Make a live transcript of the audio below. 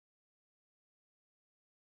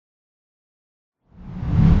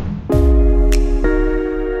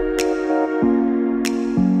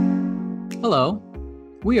Hello,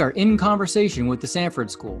 we are in conversation with the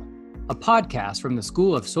Sanford School, a podcast from the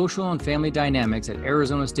School of Social and Family Dynamics at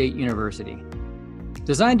Arizona State University,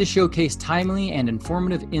 designed to showcase timely and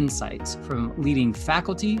informative insights from leading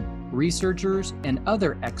faculty, researchers, and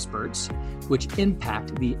other experts which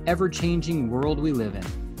impact the ever-changing world we live in.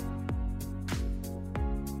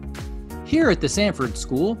 Here at the Sanford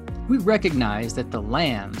School, we recognize that the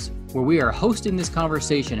lands where we are hosting this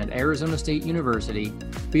conversation at Arizona State University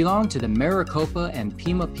belong to the Maricopa and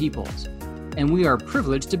Pima peoples, and we are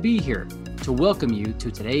privileged to be here to welcome you to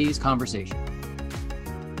today's conversation.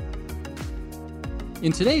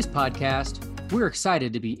 In today's podcast, we're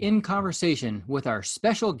excited to be in conversation with our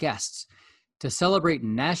special guests to celebrate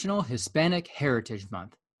National Hispanic Heritage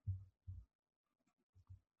Month.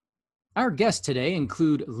 Our guests today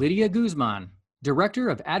include Lydia Guzman, Director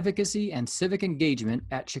of Advocacy and Civic Engagement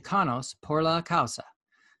at Chicanos por la Causa;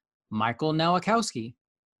 Michael Nowakowski,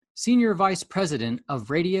 Senior Vice President of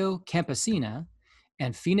Radio Campesina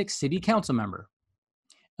and Phoenix City Council Member;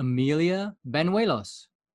 Amelia Benuelos,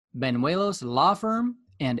 Benuelos Law Firm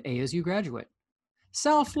and ASU graduate;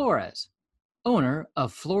 Sal Flores, owner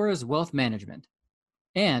of Flores Wealth Management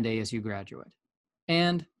and ASU graduate;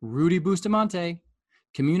 and Rudy Bustamante,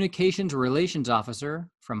 Communications Relations Officer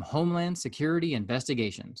from Homeland Security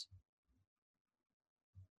Investigations.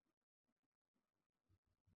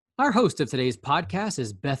 Our host of today's podcast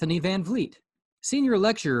is Bethany Van Vliet, Senior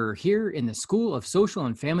Lecturer here in the School of Social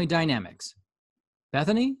and Family Dynamics.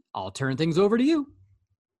 Bethany, I'll turn things over to you.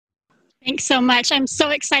 Thanks so much. I'm so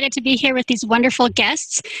excited to be here with these wonderful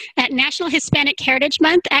guests. National Hispanic Heritage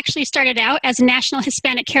Month actually started out as National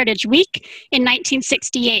Hispanic Heritage Week in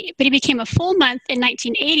 1968, but it became a full month in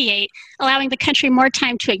 1988, allowing the country more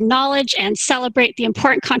time to acknowledge and celebrate the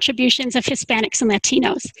important contributions of Hispanics and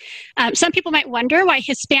Latinos. Some people might wonder why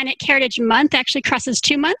Hispanic Heritage Month actually crosses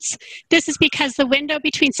 2 months. This is because the window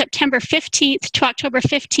between September 15th to October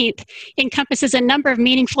 15th encompasses a number of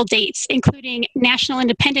meaningful dates, including National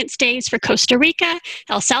Independence Days for Costa Rica,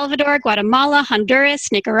 El Salvador, Guatemala,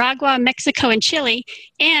 Honduras, Nicaragua, Mexico, and Chile,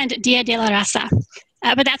 and Dia de la Raza.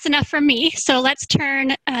 But that's enough from me. So let's turn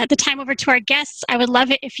the time over to our guests. I would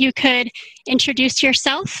love it if you could introduce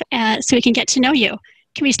yourself so we can get to know you.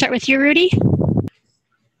 Can we start with you, Rudy?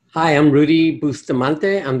 Hi, I'm Rudy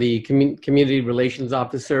Bustamante. I'm the Community Relations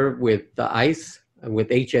Officer with the ICE, with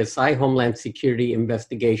HSI, Homeland Security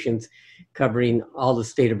Investigations, covering all the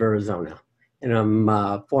state of Arizona. And I'm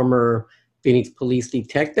a former Phoenix police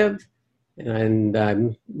detective, and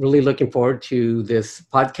I'm really looking forward to this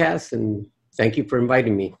podcast, and thank you for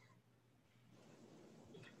inviting me.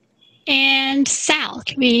 And Sal,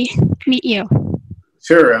 can we meet you?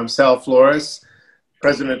 Sure, I'm Sal Flores,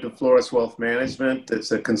 President of Flores Wealth Management.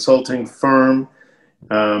 It's a consulting firm.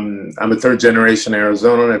 I'm a third-generation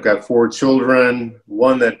Arizonan. I've got 4 children,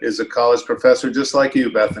 one that is a college professor, just like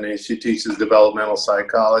you, Bethany. She teaches developmental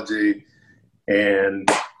psychology. And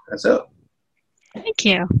that's it. Thank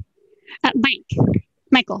you.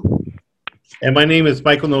 Michael. And my name is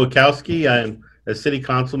Michael Nowakowski. I'm a city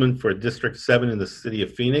councilman for District 7 in the city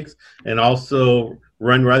of Phoenix, and also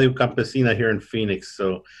run Radio Campesina here in Phoenix.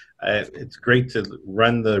 So it's great to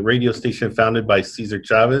run the radio station founded by Cesar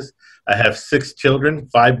Chavez. I have 6 children,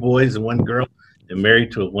 5 boys and 1 girl, and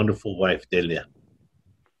married to a wonderful wife, Delia.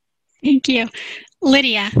 Thank you.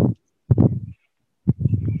 Lydia.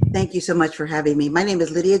 Thank you so much for having me. My name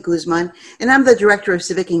is Lydia Guzman, and I'm the Director of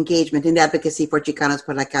Civic Engagement and Advocacy for Chicanos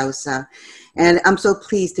por la Causa. And I'm so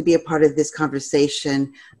pleased to be a part of this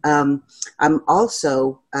conversation. I'm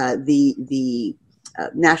also the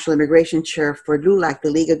National Immigration Chair for LULAC,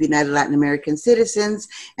 the League of United Latin American Citizens,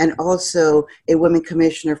 and also a Women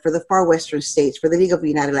Commissioner for the Far Western States for the League of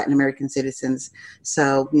United Latin American Citizens.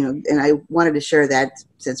 So, and I wanted to share that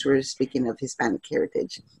since we're speaking of Hispanic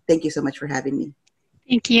heritage. Thank you so much for having me.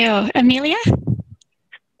 Thank you. Amelia?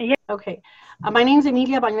 Yeah, okay. My name is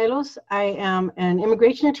Amelia Bañuelos. I am an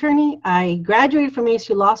immigration attorney. I graduated from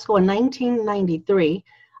ASU Law School in 1993.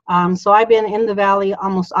 So I've been in the Valley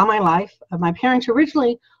almost all my life. My parents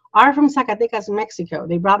originally are from Zacatecas, Mexico.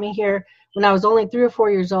 They brought me here when I was only 3 or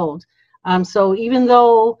 4 years old. So even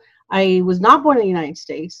though I was not born in the United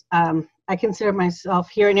States, I consider myself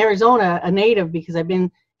here in Arizona a native because I've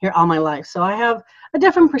been here all my life. So I have a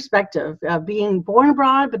different perspective, being born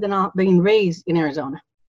abroad, but then being raised in Arizona.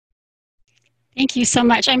 Thank you so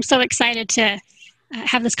much. I'm so excited to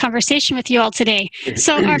have this conversation with you all today.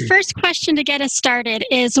 So our first question to get us started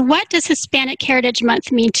is, what does Hispanic Heritage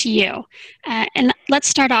Month mean to you? And let's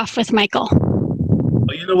start off with Michael.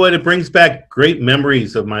 Well, you know what? It brings back great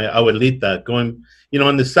memories of my abuelita going,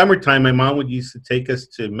 in the summertime, my mom would used to take us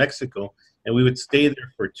to Mexico and we would stay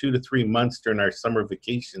there for 2 to 3 months during our summer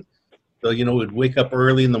vacation. So, we'd wake up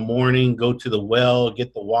early in the morning, go to the well,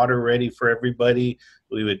 get the water ready for everybody.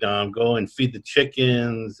 We would go and feed the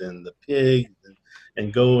chickens and the pigs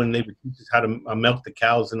and go, and they would teach us how to milk the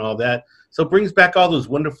cows and all that. So it brings back all those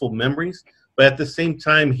wonderful memories. But at the same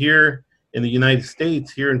time, here in the United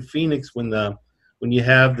States, here in Phoenix, when you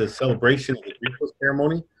have the celebration of the Grito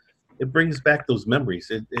ceremony, it brings back those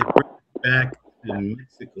memories. It brings you back to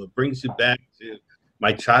Mexico. It brings you back to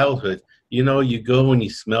my childhood. You go and you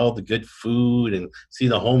smell the good food and see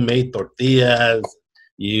the homemade tortillas.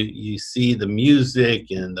 You see the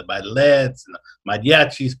music and the ballets and the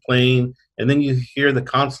mariachis playing, and then you hear the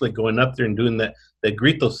consulate going up there and doing the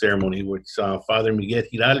grito ceremony, which Father Miguel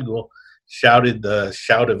Hidalgo shouted the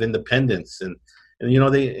shout of independence, and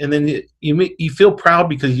then you feel proud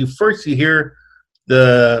because you hear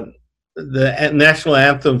the national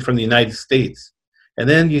anthem from the United States, and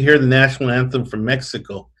then you hear the national anthem from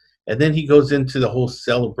Mexico. And then he goes into the whole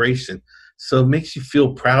celebration. So it makes you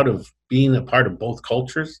feel proud of being a part of both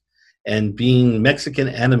cultures and being Mexican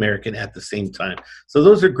and American at the same time. So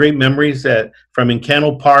those are great memories that from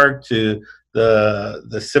Encano Park to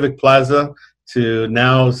the Civic Plaza to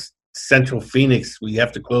now Central Phoenix, we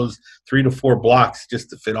have to close 3 to 4 blocks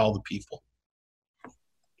just to fit all the people.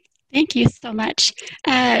 Thank you so much.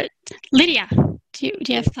 Lydia, do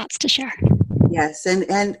you have thoughts to share? Yes, and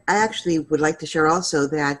I actually would like to share also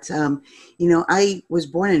that, I was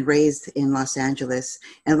born and raised in Los Angeles,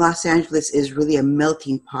 and Los Angeles is really a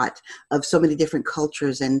melting pot of so many different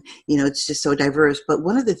cultures, and, it's just so diverse. But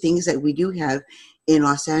one of the things that we do have in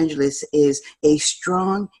Los Angeles is a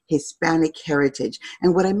strong Hispanic heritage.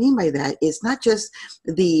 And what I mean by that is not just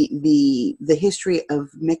the history of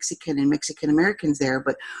Mexican and Mexican Americans there,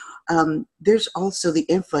 but there's also the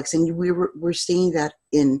influx, and we're seeing that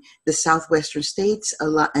in the southwestern states a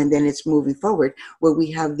lot, and then it's moving forward where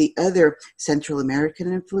we have the other Central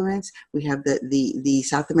American influence, we have the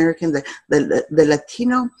South American, the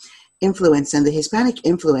Latino influence, and the Hispanic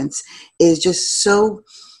influence is just so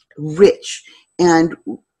rich. And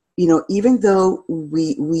even though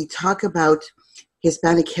we talk about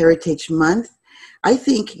Hispanic Heritage Month, I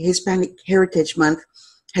think Hispanic Heritage Month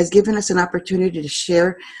has given us an opportunity to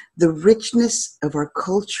share the richness of our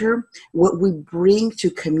culture, what we bring to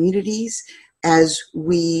communities as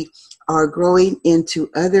we are growing into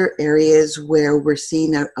other areas where we're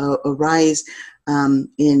seeing a rise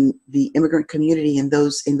in the immigrant community in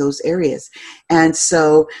those areas. And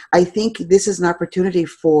so I think this is an opportunity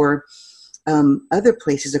for other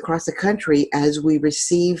places across the country as we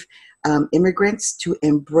receive immigrants to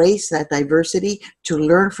embrace that diversity, to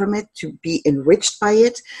learn from it, to be enriched by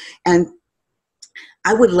it. And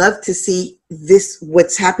I would love to see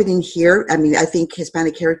what's happening here. I mean, I think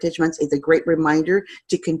Hispanic Heritage Month is a great reminder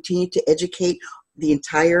to continue to educate the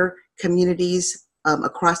entire communities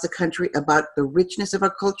across the country about the richness of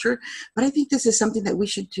our culture. But I think this is something that we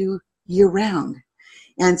should do year round.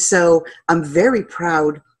 And so I'm very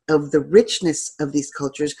proud of the richness of these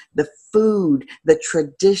cultures, the food, the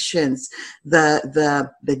traditions, the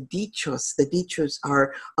dichos. The dichos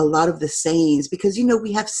are a lot of the sayings, because,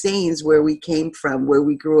 we have sayings where we came from, where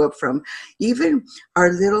we grew up from. Even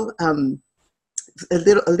our little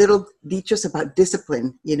a little dichos about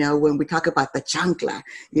discipline, when we talk about the chancla,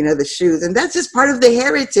 the shoes, and that's just part of the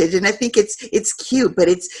heritage. And I think it's cute, but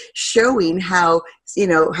it's showing how,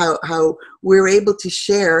 how we're able to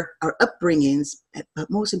share our upbringings, but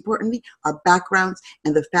most importantly, our backgrounds,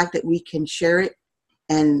 and the fact that we can share it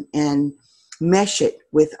and mesh it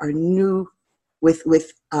with our new,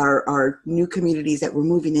 with our new communities that we're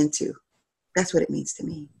moving into. That's what it means to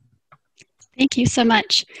me. Thank you so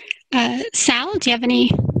much. Sal, do you have any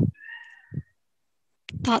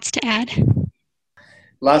thoughts to add?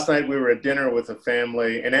 Last night we were at dinner with a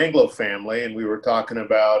family, an Anglo family, and we were talking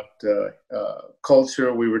about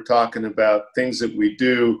culture. We were talking about things that we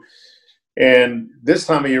do. And this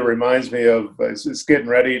time of year reminds me of it's getting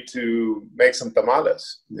ready to make some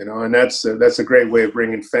tamales, and that's a great way of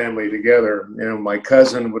bringing family together. My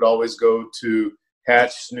cousin would always go to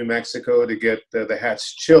Hatch, New Mexico, to get the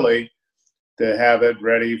Hatch chili, to have it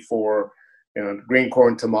ready for green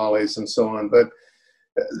corn tamales and so on. But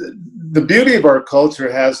the beauty of our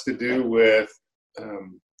culture has to do with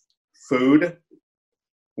food,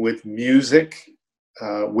 with music,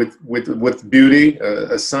 with beauty,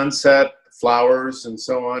 a sunset, flowers, and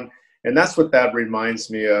so on. And that's what that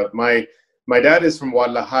reminds me of. My dad is from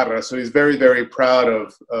Guadalajara, so he's very, very proud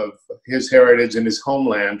of his heritage and his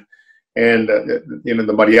homeland. And, the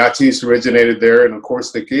mariachis originated there, and of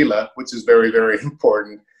course tequila, which is very, very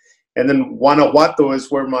important. And then Guanajuato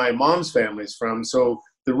is where my mom's family's from. So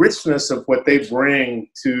the richness of what they bring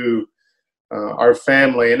to our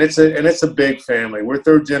family. And it's a big family. We're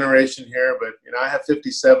third generation here, but I have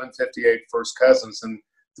 57, 58 first cousins and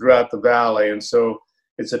throughout the valley. And so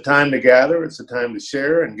it's a time to gather, it's a time to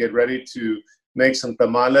share and get ready to make some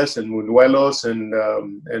tamales and buñuelos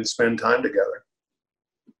and spend time together.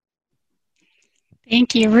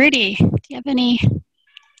 Thank you. Rudy, do you have any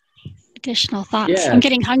additional thoughts? Yeah. I'm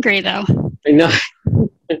getting hungry, though. I know.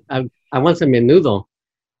 I want some menudo.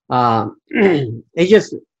 It's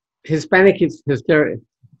just Hispanic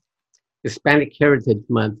Heritage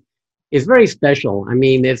Month is very special. I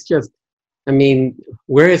mean, it's just,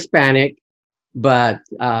 we're Hispanic, but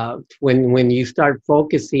when you start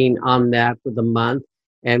focusing on that for the month,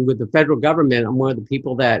 and with the federal government, I'm one of the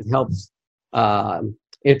people that helps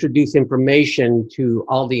introduce information to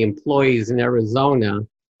all the employees in Arizona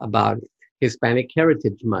about Hispanic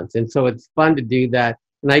Heritage Month. And so it's fun to do that.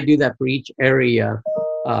 And I do that for each area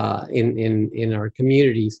in our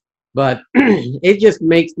communities. But it just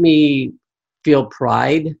makes me feel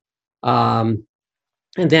pride. And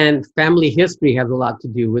then family history has a lot to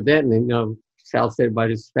do with it. And, Sal said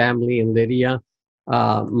about his family and Lydia.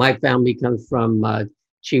 My family comes from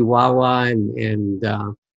Chihuahua, and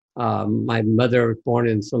my mother was born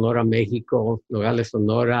in Sonora, Mexico, Nogales,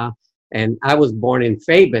 Sonora. And I was born in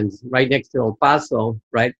Fabens, right next to El Paso,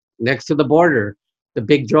 right next to the border. The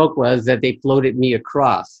big joke was that they floated me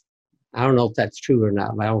across. I don't know if that's true or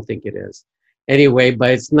not, but I don't think it is. Anyway,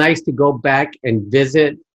 but it's nice to go back and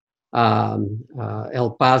visit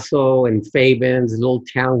El Paso and Fabens, a little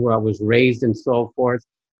town where I was raised and so forth.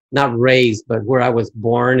 Not raised, but where I was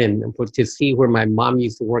born, and to see where my mom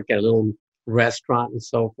used to work at a little restaurant and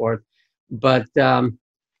so forth. But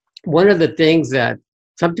one of the things that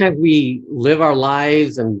sometimes we live our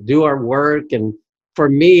lives and do our work, and for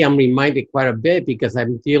me, I'm reminded quite a bit because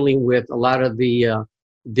I'm dealing with a lot of the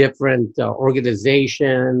different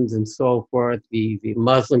organizations and so forth, the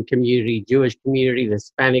Muslim community, Jewish community, the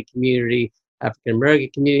Hispanic community, African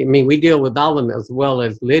American community. I mean, we deal with all of them, as well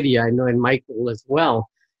as Lydia, I know, and Michael as well.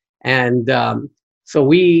 And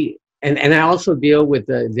so and I also deal with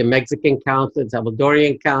the Mexican consulate,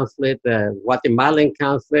 Salvadorian consulate, the Guatemalan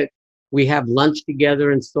consulate. We have lunch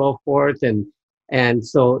together and so forth. And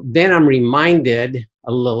so then I'm reminded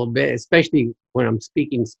a little bit, especially when I'm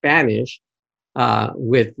speaking Spanish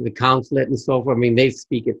with the consulate and so forth. I mean, they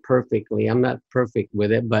speak it perfectly. I'm not perfect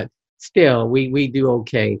with it, but still, we do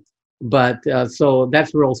okay. But so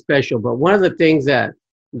that's real special. But one of the things that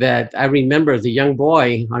I remember as a young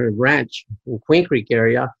boy on a ranch in Queen Creek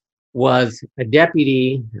area was a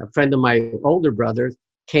deputy, a friend of my older brother's,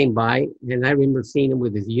 came by, and I remember seeing him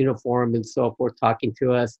with his uniform and so forth, talking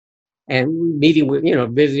to us and meeting with,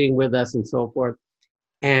 visiting with us and so forth.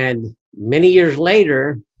 And many years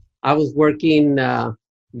later, I was working near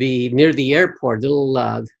the airport,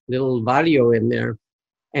 little barrio in there.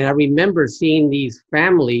 And I remember seeing these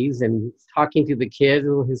families and talking to the kids,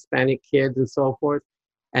 little Hispanic kids and so forth.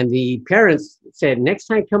 And the parents said, next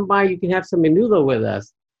time come by, you can have some menudo with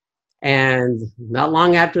us. And not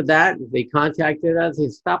long after that, they contacted us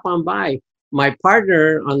and stop on by. My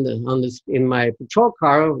partner in my patrol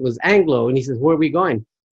car was Anglo, and he says, where are we going?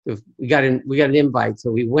 We got an invite. So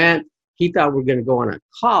we went. He thought we were going to go on a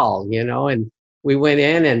call, and we went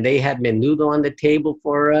in, and they had menudo on the table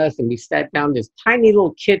for us, and we sat down in this tiny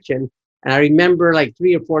little kitchen. And I remember like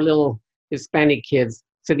 3 or 4 little Hispanic kids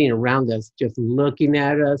sitting around us, just looking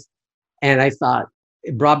at us. And I thought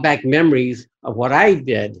it brought back memories of what I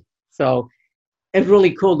did. So it's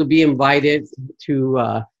really cool to be invited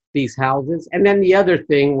to these houses. And then the other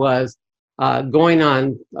thing was going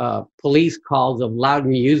on police calls of loud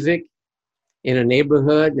music in a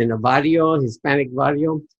neighborhood, in a barrio, Hispanic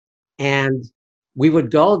barrio. And we would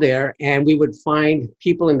go there and we would find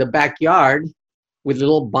people in the backyard with a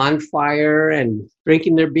little bonfire and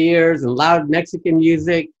drinking their beers and loud Mexican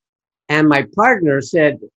music. And my partner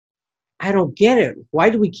said, I don't get it.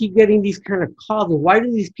 Why do we keep getting these kind of calls? And why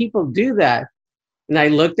do these people do that? And I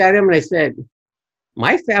looked at him and I said,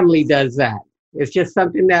 my family does that. It's just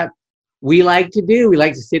something that we like to do. We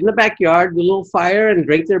like to sit in the backyard, do a little fire and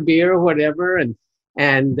drink their beer or whatever.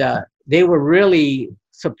 And they were really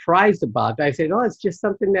surprised about it. I said, oh, it's just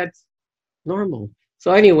something that's normal.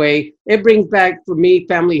 So anyway, it brings back, for me,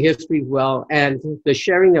 family history as well. And the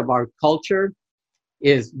sharing of our culture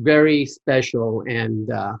is very special. And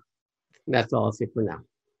that's all I'll say for now.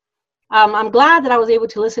 I'm glad that I was able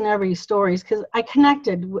to listen to everybody's stories because I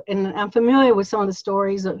connected and I'm familiar with some of the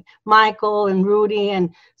stories of Michael and Rudy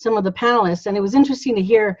and some of the panelists. And it was interesting to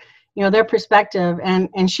hear, their perspective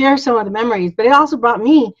and share some of the memories. But it also brought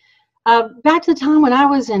me back to the time when I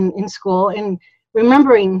was in school. And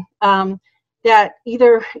remembering that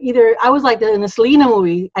either I was like in the Selena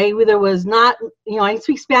movie. I either was not, I didn't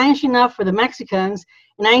speak Spanish enough for the Mexicans,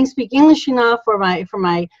 and I didn't speak English enough for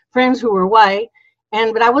my friends who were white,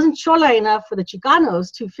 but I wasn't Chola enough for the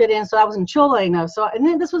Chicanos to fit in, so I wasn't Chola enough. So, and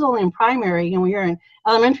then this was only in primary, when you're in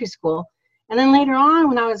elementary school. And then later on,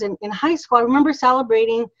 when I was in high school, I remember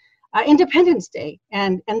celebrating Independence Day,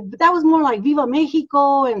 and that was more like Viva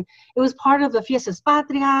Mexico, and it was part of the Fiestas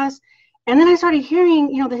Patrias. And then I started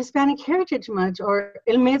hearing, the Hispanic Heritage Month, or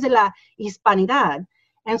El Mes de la Hispanidad.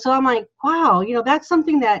 And so I'm like, wow, that's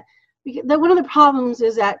something that one of the problems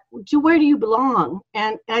is that where do you belong?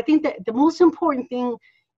 And I think that the most important thing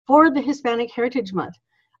for the Hispanic Heritage Month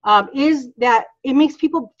is that it makes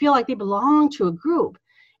people feel like they belong to a group.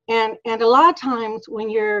 And a lot of times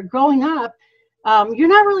when you're growing up, you're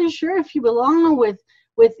not really sure if you belong with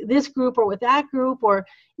this group or with that group, or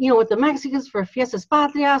with the Mexicans for Fiestas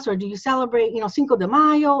Patrias, or do you celebrate Cinco de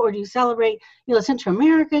Mayo, or do you celebrate the Central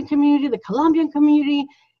American community, the Colombian community,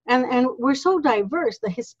 and we're so diverse, the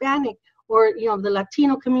Hispanic or the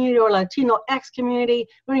Latino community or Latino X community.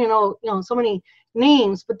 We don't know so many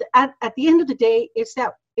names, but at the end of the day, it's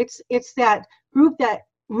that group, that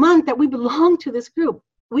month, that we belong to this group.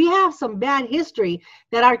 We have some bad history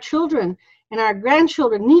that our children and our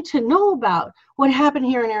grandchildren need to know about what happened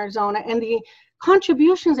here in Arizona, and the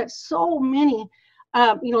contributions that so many,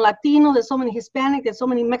 Latinos, that so many Hispanic, that so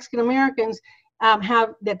many Mexican Americans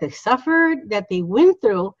have, that they suffered, that they went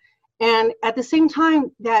through. And at the same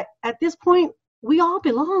time, that at this point, we all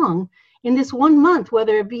belong in this one month,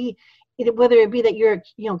 whether it be that you're,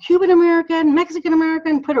 Cuban American, Mexican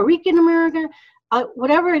American, Puerto Rican American,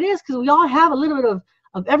 whatever it is, because we all have a little bit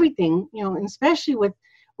of everything, and especially with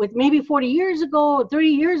maybe 40 years ago or 30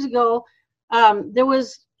 years ago,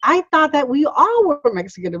 I thought that we all were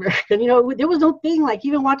Mexican American. There was no thing like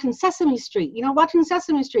even watching Sesame Street,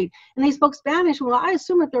 and they spoke Spanish. Well, I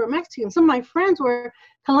assumed that they were Mexican. Some of my friends were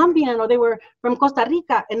Colombian, or they were from Costa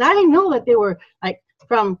Rica, and I didn't know that they were like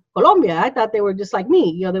from Colombia. I thought they were just like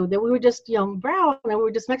me, that we were just, brown, and we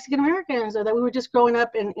were just Mexican Americans, or that we were just growing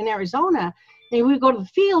up in Arizona. And we would go to the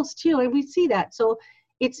fields too, and we'd see that. So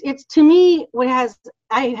it's to me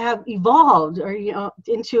I have evolved, or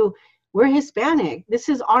into, we're Hispanic. This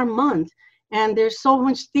is our month, and there's so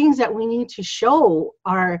much things that we need to show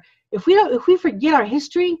if we forget our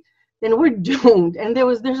history, then we're doomed. And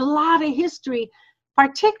there's a lot of history,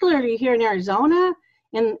 particularly here in Arizona,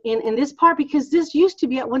 in this part, because this used to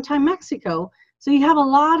be at one time Mexico. So you have a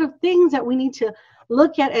lot of things that we need to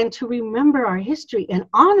look at, and to remember our history and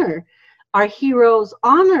honor our heroes,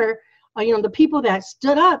 honor the people that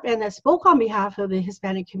stood up and that spoke on behalf of the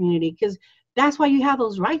Hispanic community, because that's why you have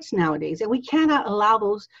those rights nowadays. And we cannot allow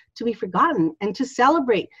those to be forgotten, and to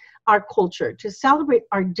celebrate our culture, to celebrate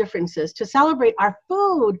our differences, to celebrate our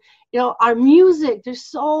food, our music. There's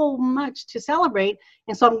so much to celebrate.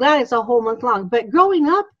 And so I'm glad it's a whole month long. But growing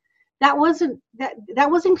up, that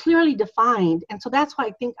wasn't clearly defined. And so that's why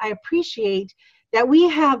I think I appreciate that we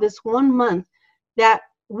have this one month that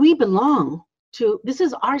we belong to. This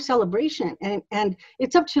is our celebration, and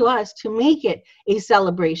it's up to us to make it a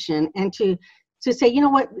celebration, and to say,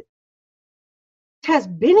 what, it has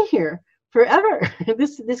been here forever.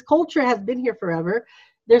 This culture has been here forever.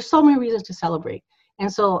 There's so many reasons to celebrate, and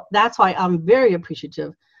so that's why I'm very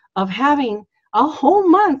appreciative of having a whole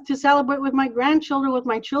month to celebrate with my grandchildren, with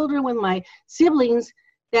my children, with my siblings,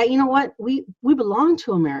 that we belong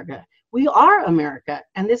to America. We are America,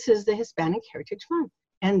 and this is the Hispanic Heritage Month.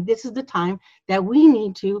 And this is the time that we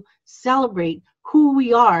need to celebrate who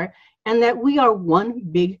we are, and that we are one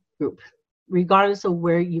big group, regardless of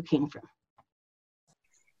where you came from.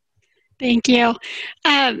 Thank you.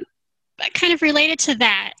 Kind of related to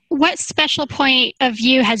that, what special point of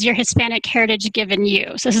view has your Hispanic heritage given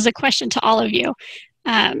you? So this is a question to all of you.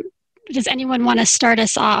 Does anyone want to start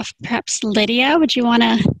us off? Perhaps Lydia, would you want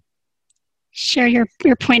to share your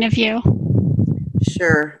point of view?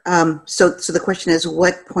 Sure. So the question is,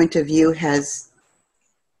 what point of view has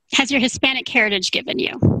your Hispanic heritage given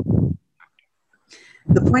you?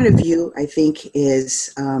 The point of view, I think,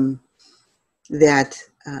 is that,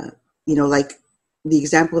 like the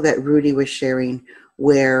example that Rudy was sharing,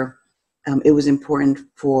 where it was important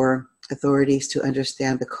for authorities to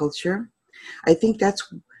understand the culture. I think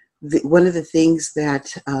that's one of the things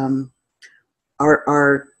that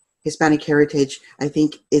our Hispanic heritage, I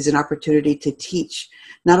think, is an opportunity to teach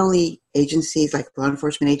not only agencies like law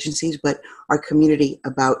enforcement agencies, but our community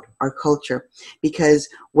about our culture. Because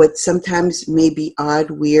what sometimes may be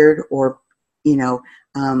odd, weird, or,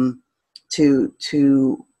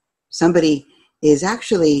 to somebody is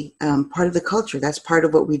actually part of the culture. That's part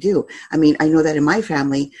of what we do. I mean, I know that in my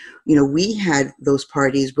family, we had those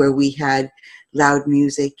parties where we had loud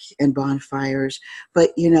music and bonfires,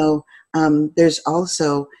 but there's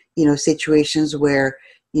also situations where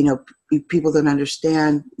people don't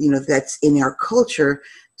understand that's in our culture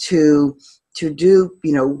to do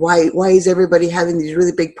why is everybody having these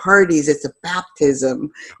really big parties? It's a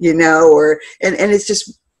baptism, and it's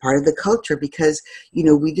just part of the culture because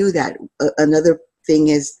we do that. Another thing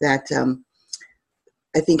is that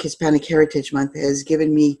I think Hispanic Heritage Month has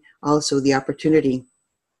given me also the opportunity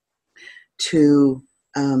to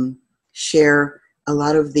share a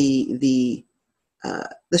lot of the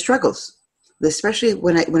struggles, especially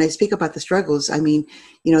when I speak about the struggles. I mean,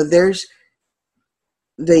 there's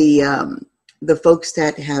the folks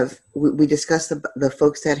that have, we discussed the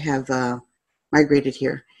folks that have migrated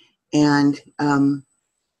here, and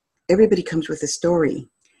everybody comes with a story,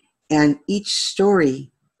 and each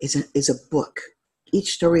story is a book.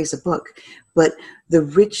 Each story is a book, but the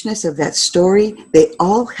richness of that story, they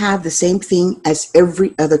all have the same thing as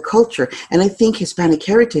every other culture. And I think Hispanic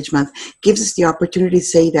Heritage Month gives us the opportunity to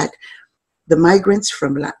say that the migrants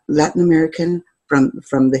from Latin American, from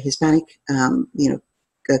the Hispanic,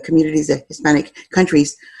 communities, the Hispanic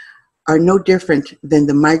countries, are no different than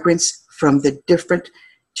the migrants from the different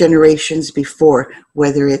generations before,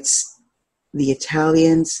 whether it's the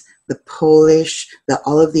Italians, the Polish,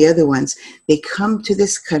 all of the other ones. They come to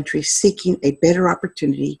this country seeking a better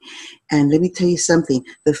opportunity. And let me tell you something,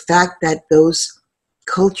 the fact that those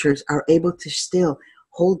cultures are able to still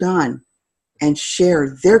hold on and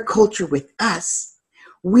share their culture with us,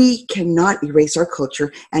 we cannot erase our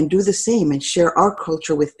culture and do the same and share our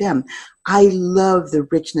culture with them. I love the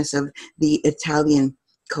richness of the Italian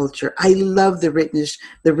culture. I love the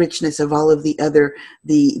richness of all of the other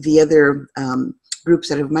groups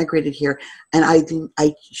that have migrated here. And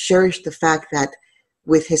I cherish the fact that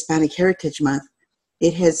with Hispanic Heritage Month,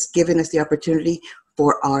 it has given us the opportunity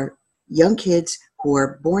for our young kids who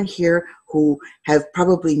are born here, who have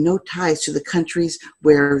probably no ties to the countries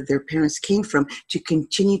where their parents came from, to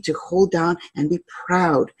continue to hold down and be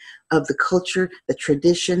proud of the culture, the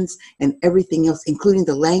traditions, and everything else, including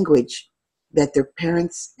the language that their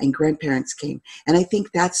parents and grandparents came. And I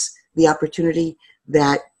think that's the opportunity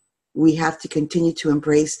that we have to continue to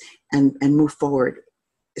embrace and move forward,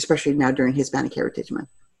 especially now during Hispanic Heritage Month.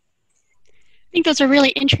 I think those are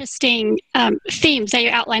really interesting themes that you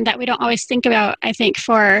outlined that we don't always think about, I think,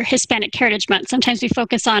 for Hispanic Heritage Month. Sometimes we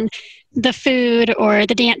focus on the food or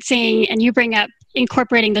the dancing, and you bring up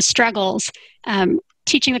incorporating the struggles,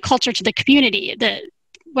 teaching the culture to the community,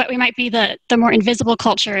 what we might be the more invisible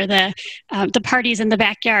culture, the parties in the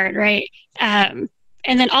backyard, right?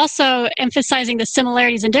 And then also emphasizing the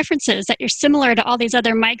similarities and differences, that you're similar to all these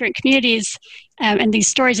other migrant communities and these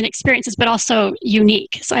stories and experiences, but also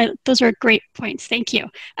unique. So those are great points. Thank you.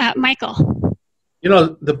 Michael.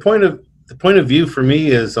 The point of view for me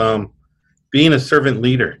is being a servant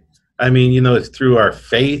leader. I mean, it's through our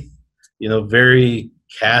faith, very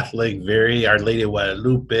Catholic, very Our Lady of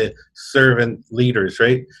Guadalupe, servant leaders,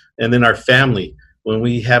 right? And then our family. When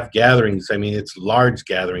we have gatherings, I mean, it's large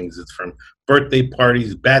gatherings. It's from birthday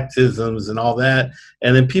parties, baptisms, and all that.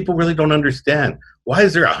 And then people really don't understand, why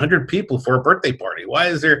is there 100 people for a birthday party? Why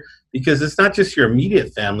is there? Because it's not just your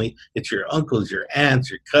immediate family. It's your uncles, your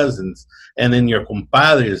aunts, your cousins, and then your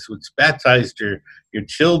compadres, which baptized your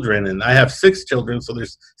children. And I have 6 children, so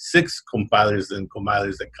there's 6 compadres and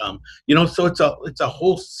comadres that come. So it's a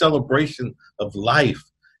whole celebration of life.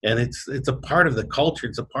 And it's a part of the culture.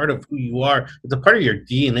 It's a part of who you are. It's a part of your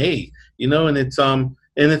DNA, and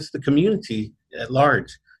it's the community at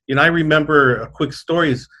large. I remember a quick story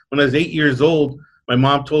is when I was 8 years old, my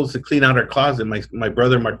mom told us to clean out our closet, my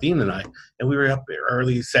brother Martin and I, and we were up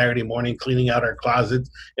early Saturday morning cleaning out our closets.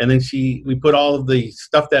 And then we put all of the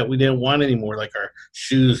stuff that we didn't want anymore, like our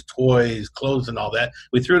shoes, toys, clothes, and all that.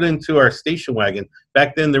 We threw it into our station wagon.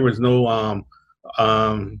 Back then there was no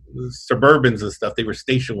Suburbans and stuff. They were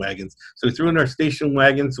station wagons. So we threw in our station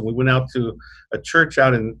wagons and we went out to a church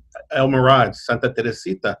out in El Mirage, Santa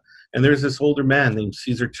Teresita. And there's this older man named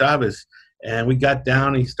Cesar Chavez. And we got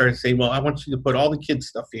down and he started saying, well, I want you to put all the kids'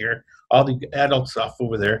 stuff here, all the adult stuff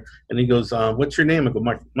over there. And he goes, what's your name? I go,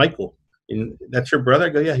 Michael. And that's your brother? I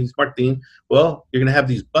go, yeah, he's Martin. Well, you're going to have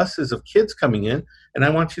these buses of kids coming in, and I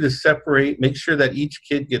want you to separate, make sure that each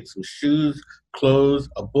kid gets some shoes, clothes,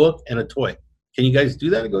 a book, and a toy. Can you guys do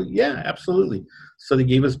that? I go, yeah, absolutely. So they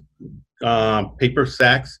gave us paper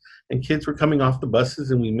sacks, and kids were coming off the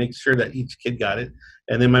buses, and we make sure that each kid got it.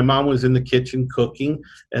 And then my mom was in the kitchen cooking,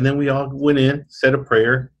 and then we all went in, said a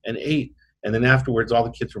prayer, and ate. And then afterwards, all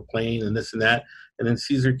the kids were playing and this and that. And then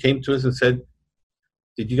Caesar came to us and said,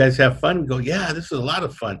 did you guys have fun? We go, yeah, this was a lot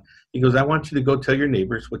of fun. He goes, I want you to go tell your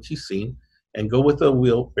neighbors what you've seen and go with a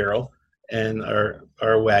wheelbarrow and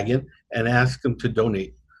our wagon and ask them to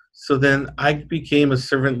donate. So then I became a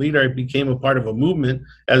servant leader. I became a part of a movement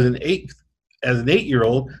as an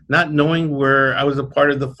 8-year-old, not knowing where I was a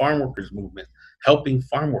part of the farm workers movement, helping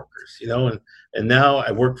farm workers, you know, and now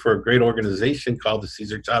I work for a great organization called the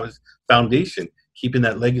Cesar Chavez Foundation, keeping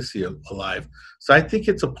that legacy alive. So I think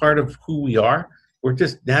it's a part of who we are. We're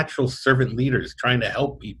just natural servant leaders trying to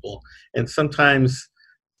help people. And sometimes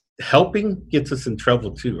helping gets us in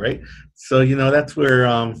trouble too, right? So, you know, that's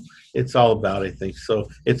where it's all about, I think. So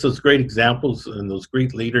it's those great examples and those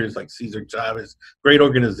great leaders like Cesar Chavez, great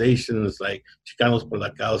organizations like Chicanos por la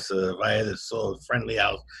Causa, Valle del Sol, Friendly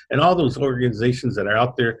House, and all those organizations that are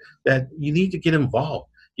out there that you need to get involved.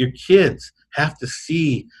 Your kids have to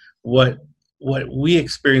see what we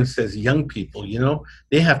experienced as young people, you know,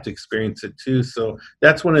 they have to experience it too. So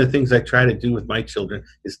that's one of the things I try to do with my children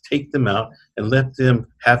is take them out and let them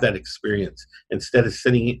have that experience instead of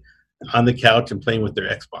sitting on the couch and playing with their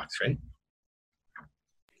Xbox, right?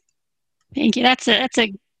 Thank you. That's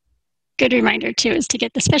a good reminder too, is to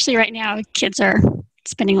get, especially right now, kids are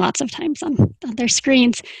spending lots of time on their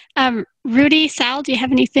screens. Rudy, Sal, do you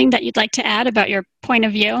have anything that you'd like to add about your point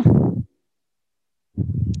of view?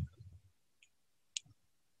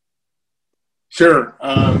 Sure.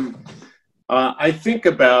 I think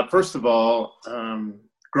about, first of all,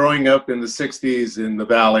 growing up in the 60s in the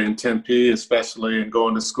Valley, in Tempe especially, and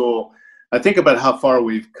going to school, I think about how far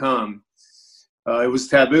we've come. It was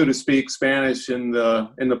taboo to speak Spanish in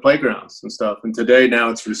the playgrounds and stuff. And today, now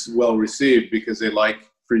it's well received because they like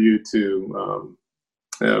for you to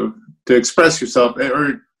express yourself,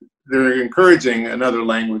 or they're encouraging another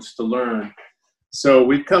language to learn. So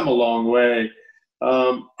we've come a long way.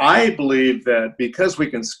 I believe that because we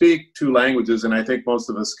can speak 2 languages, and I think most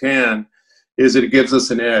of us can, is it gives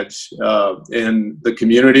us an edge in the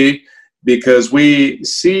community because we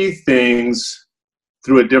see things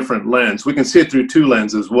through a different lens. We can see it through 2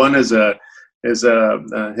 lenses. One is and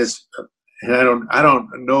I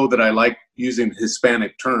don't know that I like using the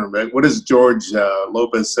Hispanic term, but what does George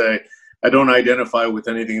Lopez say? I don't identify with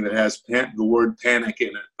anything that has the word panic in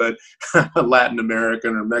it, but Latin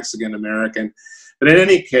American or Mexican American. But in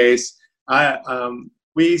any case,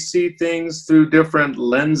 we see things through different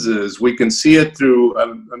lenses. We can see it through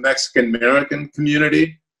a Mexican American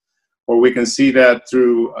community, or we can see that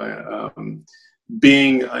through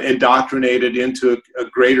being indoctrinated into a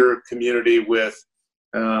greater community with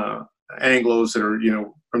Anglos that are, you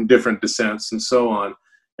know, from different descents and so on.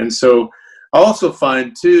 And so I also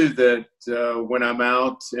find too that when I'm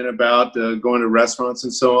out and about going to restaurants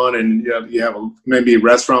and so on, and you have maybe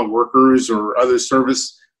restaurant workers or other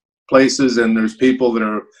service places, and there's people that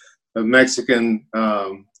are of Mexican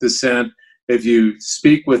descent, if you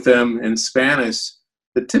speak with them in Spanish,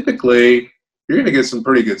 that typically you're going to get some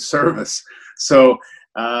pretty good service. So,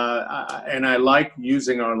 and I like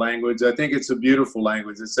using our language. I think it's a beautiful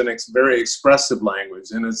language. It's a very expressive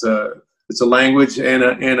language, and it's a language and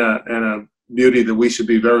a beauty that we should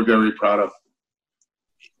be very, very proud of.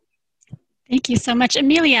 Thank you so much.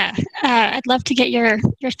 Amelia, I'd love to get your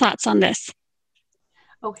thoughts on this.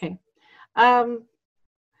 Okay. One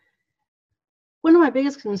of my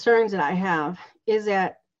biggest concerns that I have is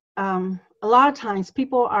that a lot of times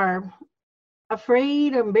people are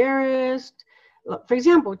afraid, embarrassed, for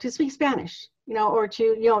example, to speak Spanish, you know, or to,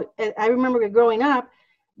 you know, I remember growing up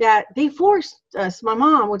that they forced us, my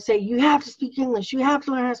mom would say, you have to speak English, you have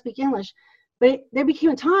to learn how to speak English. But there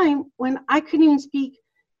became a time when I couldn't even speak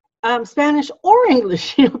Spanish or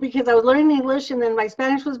English, you know, because I was learning English and then my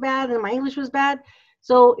Spanish was bad and my English was bad.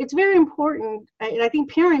 So it's very important, and I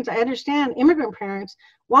think parents, I understand immigrant parents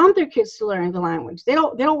want their kids to learn the language. They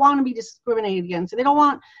don't want to be discriminated against. They don't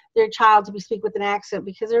want their child to speak with an accent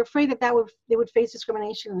because they're afraid that they would face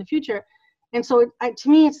discrimination in the future. And so to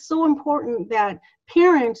me, it's so important that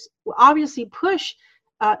parents obviously push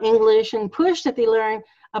English and push that they learn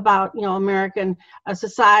about, you know, American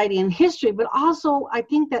society and history, but also I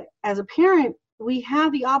think that as a parent, we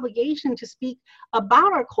have the obligation to speak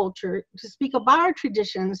about our culture, to speak about our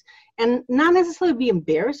traditions, and not necessarily be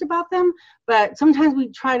embarrassed about them, but sometimes we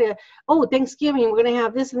try to, oh, Thanksgiving, we're going to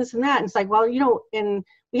have this and this and that. And it's like, well, you know, and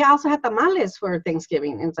we also had tamales for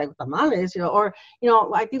Thanksgiving. And it's like, tamales, or,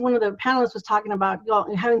 I think one of the panelists was talking about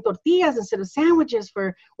having tortillas instead of sandwiches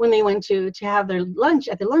for when they went to have their lunch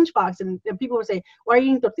at the lunchbox. And people would say, why are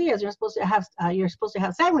you eating tortillas? You're supposed to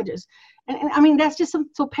have sandwiches. And I mean, that's just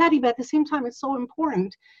so petty, but at the same time, it's so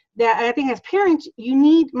important that I think as parents,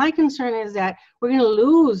 my concern is that we're going to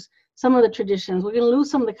lose some of the traditions. We're going to lose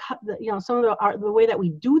some of the way that we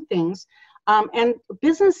do things. And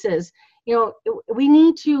businesses, we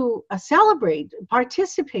need to celebrate,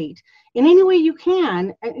 participate in any way you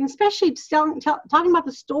can, and especially talking about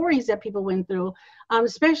the stories that people went through.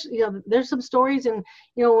 Especially, there's some stories, and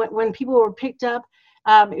when people were picked up,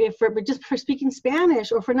 just for speaking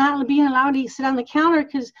Spanish, or for not being allowed to sit on the counter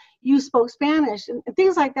because you spoke Spanish, and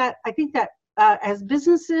things like that. I think that as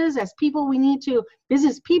businesses, as people, we need to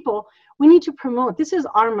promote. This is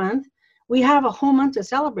our month. We have a whole month to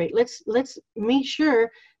celebrate. Let's make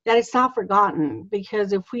sure that it's not forgotten,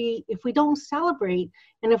 because if we don't celebrate,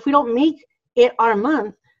 and if we don't make it our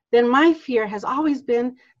month, then my fear has always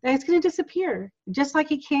been that it's going to disappear. Just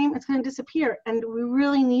like it came, it's going to disappear. And we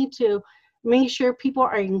really need to make sure people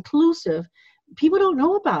are inclusive. People don't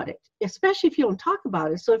know about it, especially if you don't talk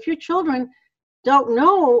about it. So if your children don't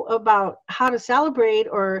know about how to celebrate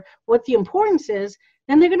or what the importance is,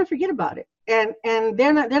 then they're going to forget about it. And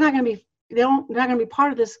they're not going to be they're not going to be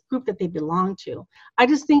part of this group that they belong to. I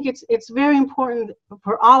just think it's very important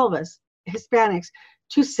for all of us Hispanics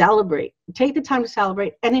to celebrate. Take the time to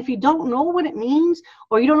celebrate. And if you don't know what it means,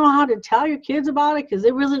 or you don't know how to tell your kids about it because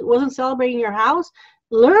it really wasn't celebrating in your house,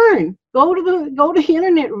 learn. Go to the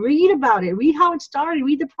internet, read about it, read how it started,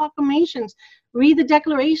 read the proclamations, read the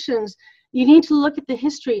declarations. You need to look at the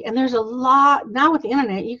history, and there's a lot now with the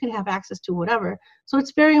internet. You can have access to whatever. So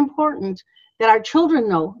it's very important that our children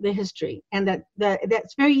know the history, and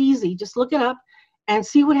that's very easy. Just look it up and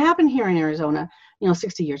see what happened here in Arizona,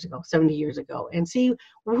 60 years ago, 70 years ago, and see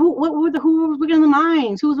who was working in the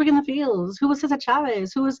mines, who was working in the fields, who was Cesar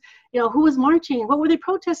Chavez, who was marching, what were they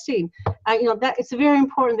protesting? That it's very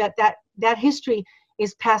important that history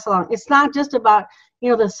is passed along. It's not just about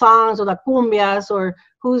the songs or the cumbias or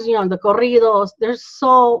who's the corridos. There's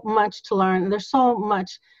so much to learn. There's so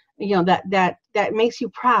much that makes you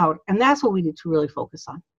proud, and that's what we need to really focus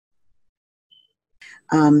on.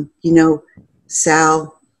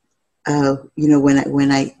 Sal,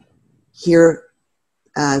 when I hear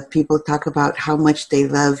people talk about how much they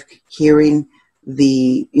love hearing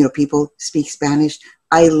the people speak Spanish,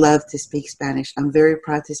 I love to speak Spanish. I'm very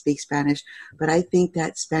proud to speak Spanish, but I think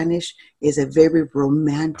that Spanish is a very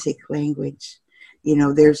romantic language.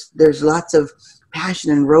 There's lots of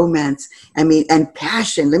passion and romance. And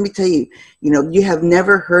passion. Let me tell you, you have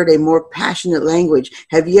never heard a more passionate language.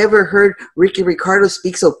 Have you ever heard Ricky Ricardo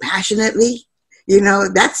speak so passionately?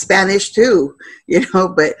 That's Spanish too,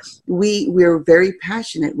 but we're very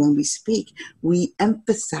passionate when we speak. We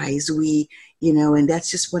emphasize, and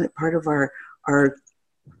that's just one part of our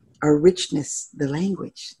richness, the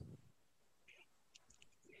language.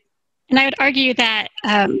 And I would argue that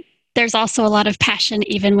there's also a lot of passion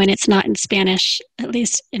even when it's not in Spanish. At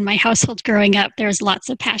least in my household growing up, there's lots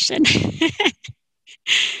of passion.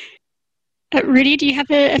 Rudy, do you have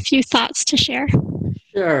a few thoughts to share?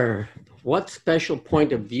 Sure. What special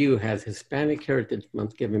point of view has Hispanic Heritage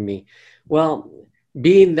Month given me? Well,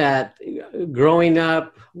 being that growing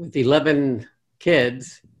up with 11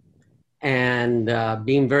 kids and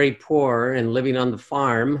being very poor and living on the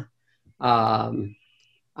farm, I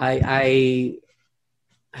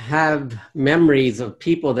have memories of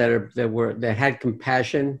people that had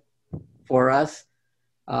compassion for us.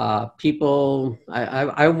 People,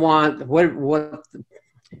 I want what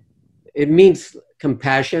it means.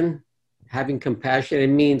 Compassion, having compassion. It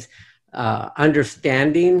means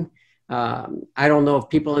understanding. I don't know if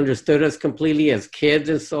people understood us completely as kids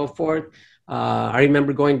and so forth. I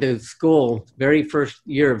remember going to school, very first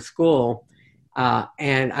year of school.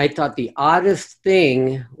 And I thought the oddest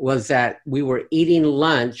thing was that we were eating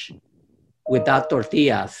lunch without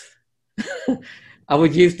tortillas. I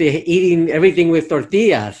was used to eating everything with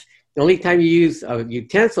tortillas. The only time you use a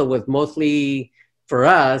utensil was mostly for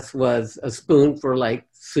us was a spoon for like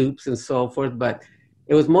soups and so forth, but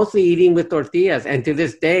it was mostly eating with tortillas. And to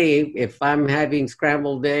this day, if I'm having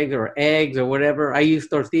scrambled eggs or whatever, I use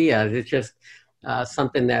tortillas. It's just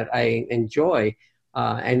something that I enjoy.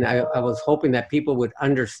 And I was hoping that people would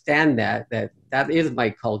understand that is my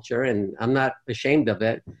culture, and I'm not ashamed of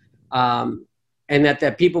it. And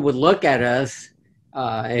that people would look at us.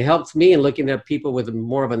 It helps me in looking at people with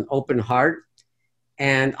more of an open heart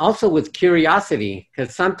and also with curiosity,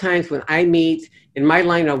 because sometimes when I meet, in my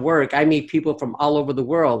line of work, I meet people from all over the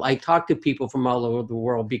world. I talk to people from all over the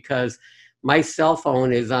world because my cell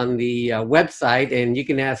phone is on the website, and you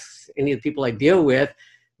can ask any of the people I deal with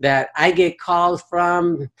that I get calls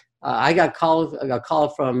from. I got a call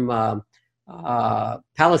from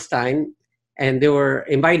Palestine, and they were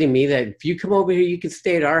inviting me that if you come over here, you can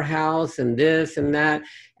stay at our house and this and that.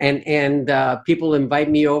 And people invite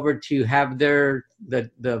me over to have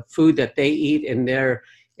the food that they eat in their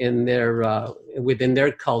within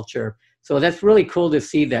their culture. So that's really cool to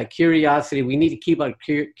see that curiosity. We need to keep our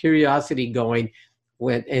curiosity going,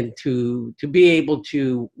 and to be able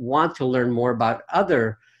to want to learn more about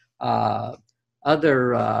other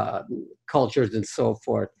cultures and so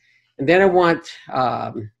forth. And then I want,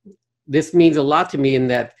 this means a lot to me in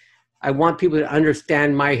that I want people to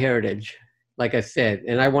understand my heritage, like I said,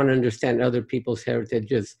 and I want to understand other people's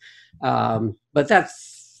heritages. But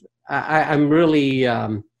that's, I'm really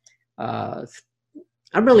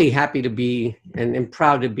happy to be and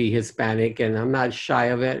proud to be Hispanic, and I'm not shy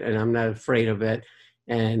of it, and I'm not afraid of it.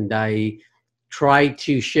 And I try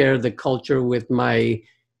to share the culture with my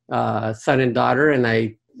son and daughter, and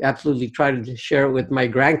I absolutely try to share it with my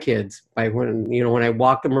grandkids. When I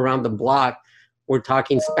walk them around the block, we're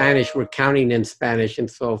talking Spanish, we're counting in Spanish and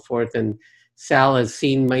so forth. And Sal has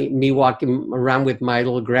seen me walking around with my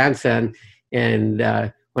little grandson, and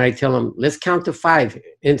when I tell him, let's count to 5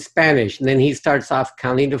 in Spanish, and then he starts off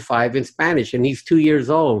counting to 5 in Spanish, and he's 2 years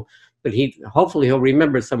old, but hopefully he'll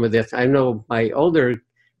remember some of this. I know my older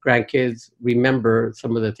grandkids remember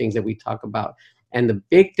some of the things that we talk about. And the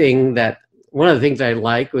big thing one of the things I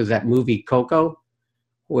like was that movie Coco,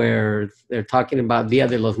 where they're talking about Dia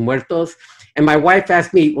de los Muertos. And my wife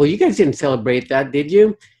asked me, well, you guys didn't celebrate that, did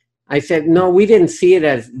you? I said, no, we didn't see it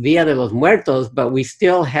as Dia de los Muertos, but we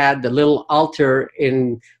still had the little altar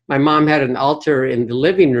my mom had an altar in the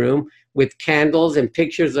living room with candles and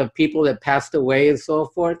pictures of people that passed away and so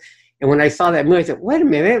forth. And when I saw that movie, I said, wait a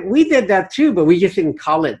minute, we did that too, but we just didn't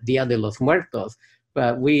call it Dia de los Muertos.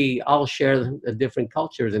 But we all share the different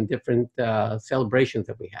cultures and different celebrations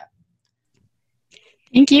that we have.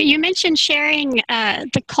 Thank you. You mentioned sharing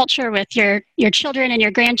the culture with your children and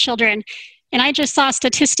your grandchildren. And I just saw a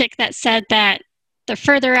statistic that said that the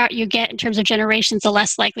further out you get in terms of generations, the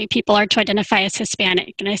less likely people are to identify as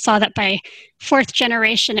Hispanic. And I saw that by 4th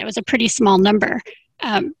generation, it was a pretty small number.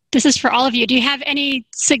 This is for all of you. Do you have any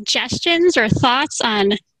suggestions or thoughts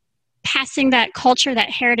on passing that culture, that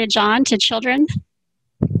heritage on to children?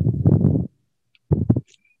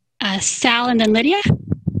 Sal and then Lydia.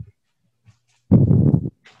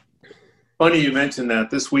 Funny you mentioned that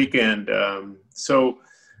this weekend.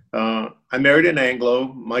 I married an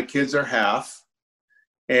Anglo. My kids are half.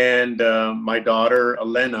 And my daughter,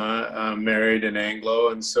 Elena, married an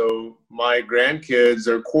Anglo. And so my grandkids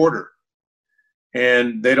are quarter.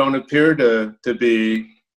 And they don't appear to be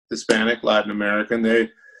Hispanic, Latin American. They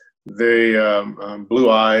blue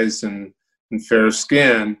eyes and fair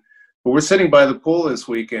skin. But we're sitting by the pool this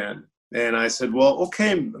weekend. And I said, well,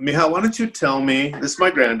 okay, Mija, why don't you tell me, this is my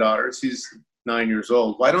granddaughter, she's 9 years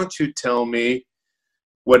old. Why don't you tell me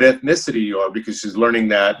what ethnicity you are? Because she's learning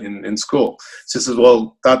that in school. She says,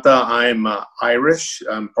 well, Tata, I'm Irish,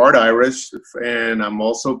 I'm part Irish, and I'm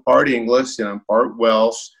also part English, and I'm part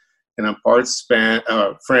Welsh, and I'm part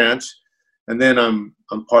French, and then I'm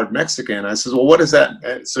part Mexican. I says, well, what is that?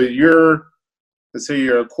 So let's say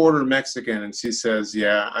you're a quarter Mexican. And she says,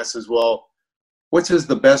 yeah. I says, well, which is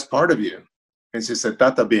the best part of you? And she said,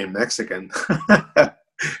 Tata, being Mexican.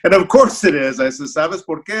 And of course it is. I said, ¿sabes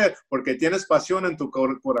por qué? Porque tienes pasión en tu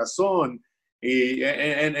corazón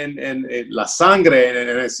and la sangre.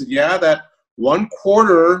 And I said, yeah, that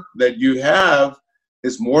 1/4 that you have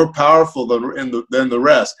is more powerful than the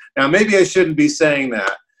rest. Now, maybe I shouldn't be saying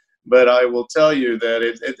that, but I will tell you that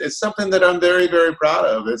it's something that I'm very, very proud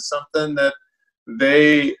of. It's something that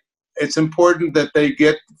it's important that they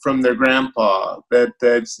get from their grandpa,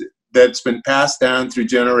 that's been passed down through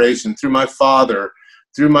generations, through my father,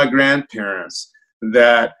 through my grandparents,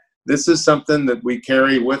 that this is something that we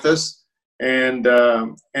carry with us, and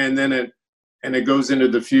then it goes into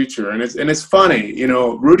the future. And it's funny,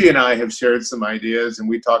 Rudy and I have shared some ideas, and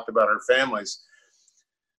we talked about our families.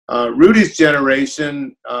 Rudy's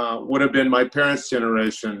generation would have been my parents'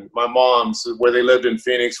 generation, my mom's, where they lived in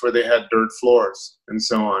Phoenix, where they had dirt floors and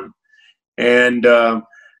so on. And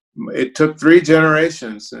it took 3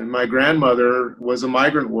 generations. And my grandmother was a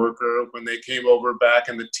migrant worker when they came over back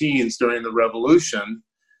in the teens during the Revolution.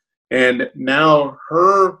 And now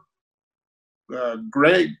her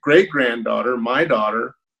great-granddaughter, my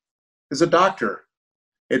daughter, is a doctor.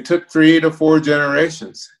 It took 3 to 4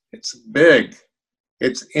 generations. It's big.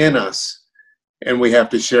 It's in us, and we have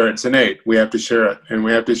to share it. It's innate. We have to share it, and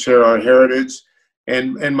we have to share our heritage.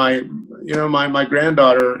 And my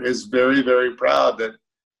granddaughter is very, very proud that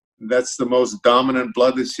that's the most dominant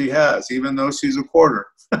blood that she has, even though she's a quarter.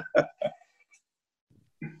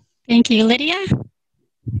 Thank you, Lydia.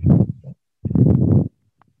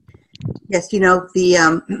 Yes,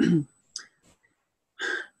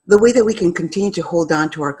 the way that we can continue to hold on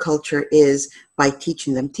to our culture is by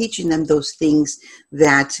teaching them those things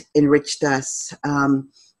that enriched us,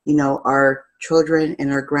 our children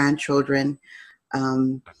and our grandchildren.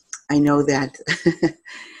 I know that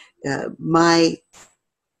my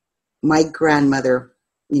grandmother,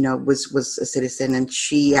 was a citizen, and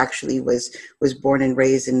she actually was born and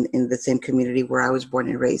raised in the same community where I was born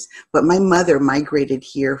and raised. But my mother migrated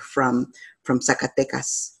here from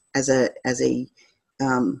Zacatecas as a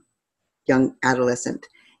young adolescent,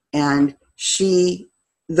 and she,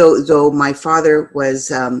 though my father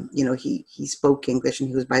was, he spoke English and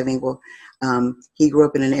he was bilingual. He grew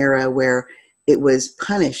up in an era where it was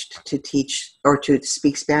punished to teach or to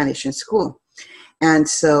speak Spanish in school. And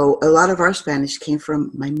so a lot of our Spanish came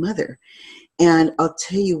from my mother. And I'll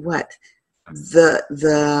tell you what,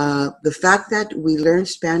 the fact that we learned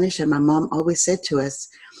Spanish, and my mom always said to us,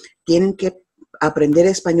 tienen que aprender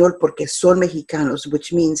español porque son mexicanos,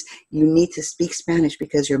 which means you need to speak Spanish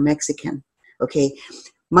because you're Mexican, okay?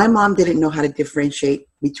 My mom didn't know how to differentiate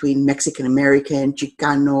between Mexican-American,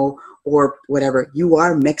 Chicano, or whatever. You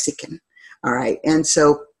are Mexican, all right? And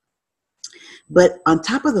so, but on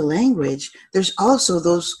top of the language, there's also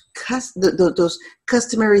those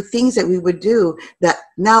customary things that we would do that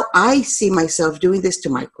now I see myself doing this to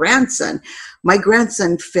my grandson. My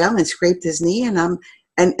grandson fell and scraped his knee, and I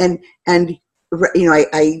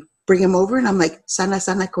bring him over and I'm like, sana,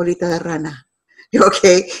 sana, colita de rana.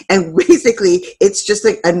 Okay. And basically it's just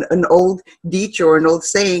like an old dicho or an old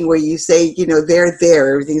saying where you say, they're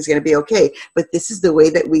there, everything's going to be okay. But this is the way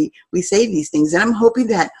that we say these things. And I'm hoping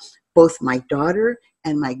that both my daughter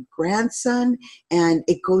and my grandson, and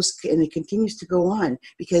it continues to go on,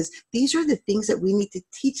 because these are the things that we need to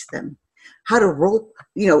teach them. How to roll,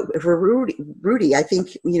 for Rudy, I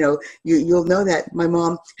think, you'll know that my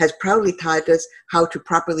mom has proudly taught us how to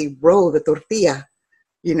properly roll the tortilla,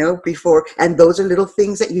 before, and those are little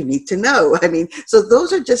things that you need to know. I mean, so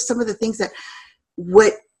those are just some of the things that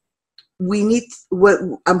what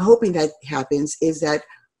I'm hoping that happens is that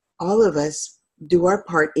all of us do our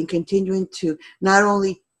part in continuing to not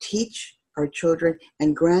only teach our children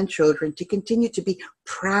and grandchildren to continue to be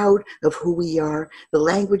proud of who we are, the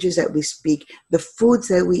languages that we speak, the foods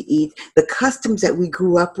that we eat, the customs that we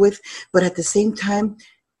grew up with, but at the same time,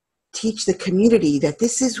 teach the community that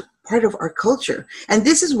this is part of our culture. And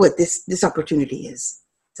this is what this opportunity is.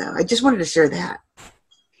 So I just wanted to share that.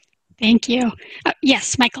 Thank you.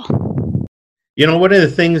 Yes, Michael. One of the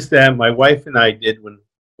things that my wife and I did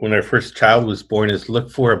when our first child was born is look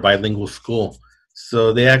for a bilingual school.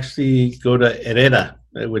 So they actually go to Herrera,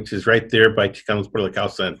 which is right there by Chicanos por la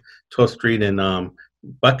Causa and 12th Street and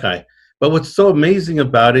Buckeye. But what's so amazing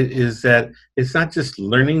about it is that it's not just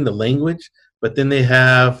learning the language, but then they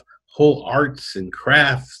have whole arts and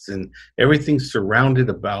crafts and everything surrounded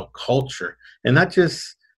about culture. And not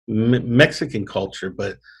just Mexican culture,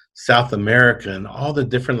 but South America and all the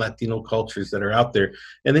different Latino cultures that are out there.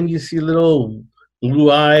 And then you see little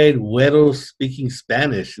blue-eyed güeros speaking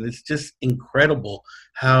Spanish, and it's just incredible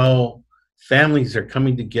how families are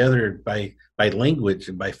coming together by language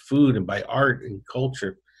and by food and by art and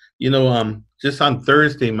culture. Just on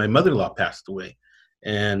Thursday, my mother-in-law passed away,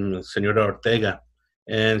 and Senora Ortega,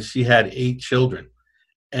 and she had 8 children.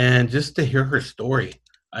 And just to hear her story,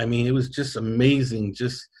 I mean, it was just amazing,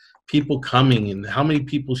 just people coming and how many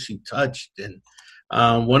people she touched. And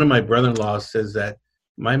one of my brother-in-laws says that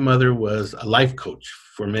my mother was a life coach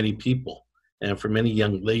for many people and for many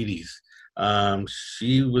young ladies.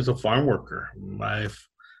 She was a farm worker. My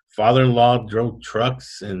father-in-law drove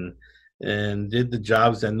trucks and did the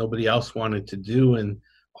jobs that nobody else wanted to do. And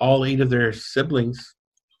all 8 of their siblings,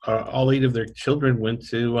 all 8 of their children went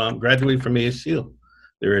to graduate from ASU.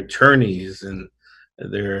 They're attorneys and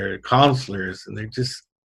they're counselors, and they're just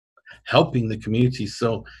helping the community.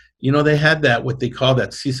 So, they had that, what they call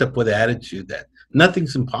that si se puede attitude, that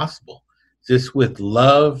nothing's impossible. Just with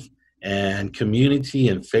love and community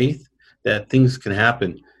and faith, that things can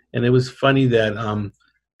happen. And it was funny that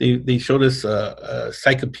they showed us a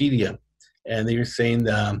encyclopedia, and they were saying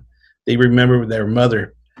they remember their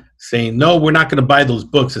mother saying, "No, we're not going to buy those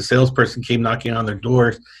books." A salesperson came knocking on their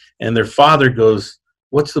doors, and their father goes,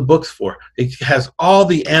 "What's the books for?" It has all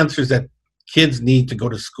the answers that kids need to go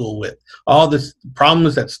to school with. All this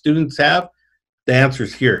problems that students have, the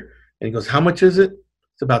answer's here. And he goes, how much is it?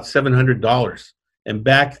 It's about $700. And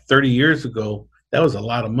back 30 years ago, that was a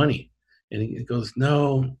lot of money. And he goes,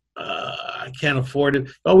 no, I can't afford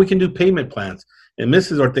it. Oh, we can do payment plans. And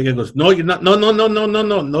Mrs. Ortega goes, no, you're not. No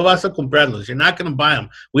vas a comprarlos. You're not going to buy them.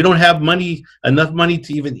 We don't have money, enough money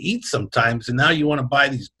to even eat sometimes. And now you want to buy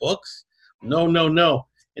these books? No.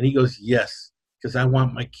 And he goes, yes, because I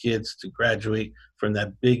want my kids to graduate from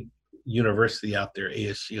that big university out there,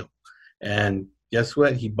 ASU. And guess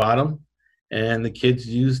what? He bought them, and the kids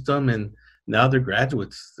used them, and now they're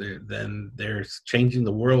graduates. They're changing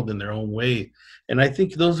the world in their own way. And I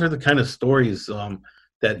think those are the kind of stories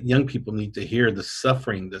that young people need to hear, the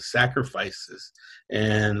suffering, the sacrifices,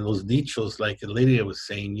 and those dichos, like Lydia was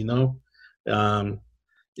saying,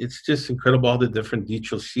 it's just incredible all the different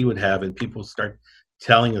dichos she would have, and people start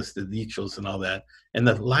telling us the dichos and all that, and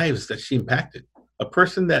the lives that she impacted. A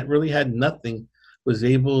person that really had nothing was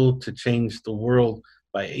able to change the world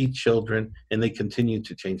by 8 children, and they continue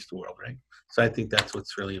to change the world, right? So I think that's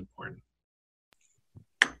what's really important.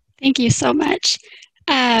 Thank you so much.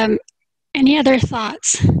 Any other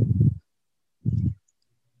thoughts?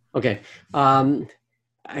 Okay.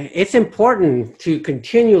 It's important to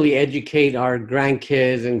continually educate our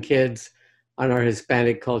grandkids and kids on our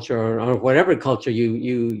Hispanic culture, or on whatever culture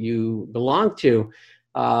you belong to.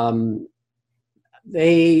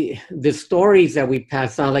 The stories that we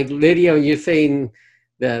pass on, like Lydia, you're saying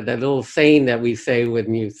that little saying that we say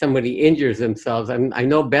when somebody injures themselves. I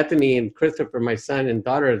know Bethany and Christopher, my son and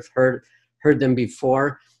daughter, has heard them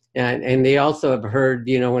before, and they also have heard,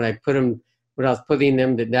 when I was putting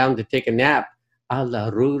them down to take a nap, a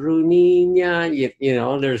la ruru niña,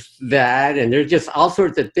 there's that, and there's just all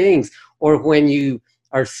sorts of things. Or when you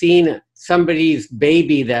are seeing somebody's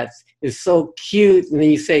baby that is so cute, and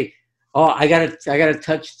then you say, oh, I gotta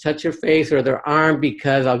touch her face or their arm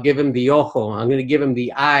because I'll give him the ojo. I'm gonna give him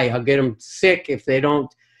the eye. I'll get them sick if they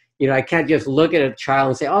don't. I can't just look at a child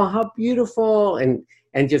and say, oh, how beautiful, and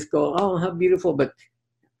just go, oh, how beautiful. But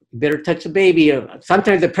you better touch the baby.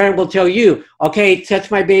 Sometimes the parent will tell you, okay,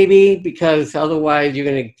 touch my baby, because otherwise they're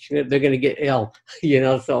gonna get ill.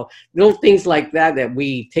 So little things like that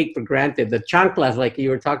we take for granted. The chanclas, like you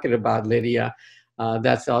were talking about, Lydia.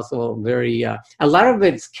 That's also very, a lot of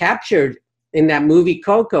it's captured in that movie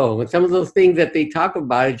Coco, and some of those things that they talk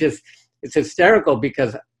about, it's hysterical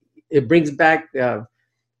because it brings back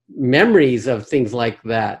memories of things like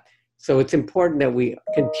that. So it's important that we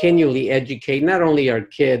continually educate not only our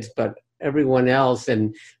kids, but everyone else.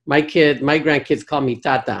 And my grandkids call me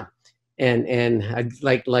Tata, and I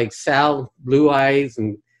like Sal, blue eyes,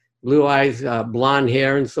 blonde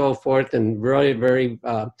hair and so forth, and very, very,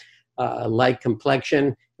 light complexion.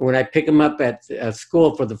 And when I pick them up at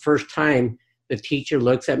school for the first time, the teacher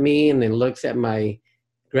looks at me and then looks at my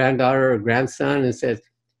granddaughter or grandson and says,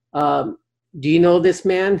 do you know this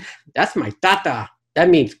man? That's my tata. That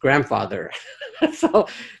means grandfather. But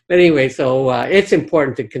anyway, it's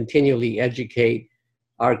important to continually educate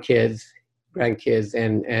our kids, grandkids,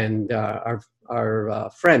 and our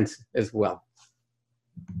friends as well.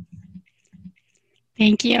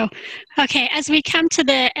 Thank you. Okay, as we come to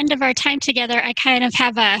the end of our time together, I kind of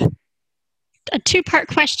have a 2-part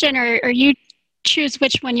question, or you choose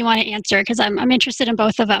which one you want to answer, because I'm interested in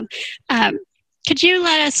both of them. Could you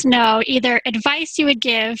let us know either advice you would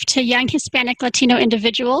give to young Hispanic Latino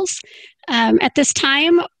individuals at this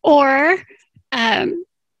time, or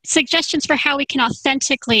suggestions for how we can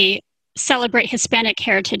authentically celebrate Hispanic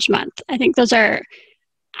Heritage Month? I think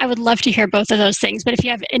I would love to hear both of those things, but if you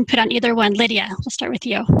have input on either one, Lydia, we'll start with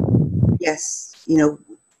you. Yes,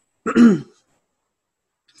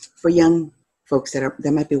 for young folks that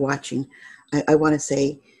might be watching, I want to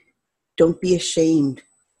say, don't be ashamed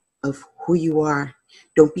of who you are.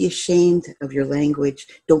 Don't be ashamed of your language.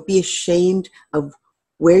 Don't be ashamed of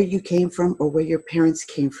where you came from or where your parents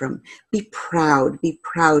came from. Be proud,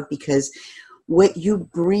 because what you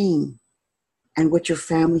bring and what your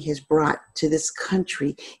family has brought to this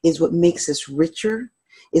country is what makes us richer,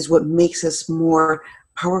 is what makes us more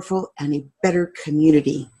powerful and a better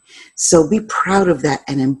community. So be proud of that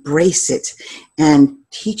and embrace it, and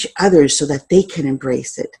teach others so that they can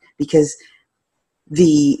embrace it, because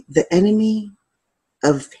the enemy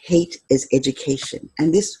of hate is education,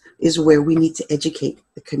 and this is where we need to educate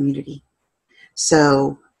the community.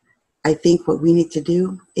 So I think what we need to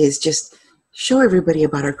do is just show everybody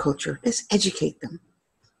about our culture. Let's educate them.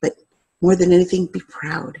 But more than anything, be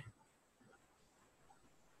proud.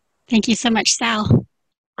 Thank you so much, Sal.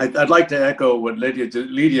 I'd like to echo what Lydia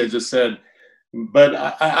just said. But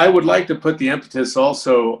I would like to put the impetus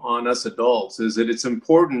also on us adults, is that it's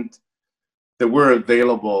important that we're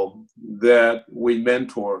available, that we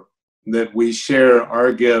mentor, that we share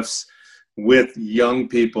our gifts with young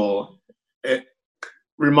people,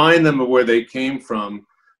 remind them of where they came from,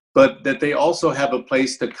 but that they also have a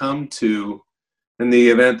place to come to in the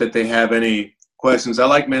event that they have any questions. I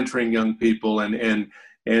like mentoring young people, and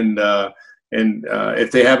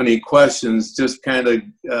if they have any questions, just kind of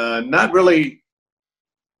not really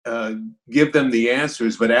give them the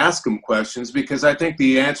answers, but ask them questions, because I think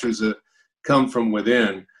the answers come from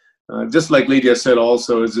within. Just like Lydia said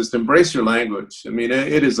also, is just embrace your language. I mean,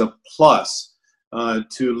 it is a plus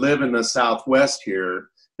to live in the Southwest here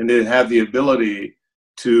and to have the ability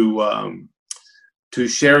to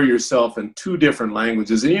share yourself in 2 different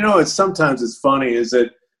languages. And you know, sometimes it's funny is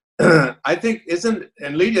that I think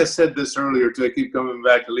and Lydia said this earlier too, I keep coming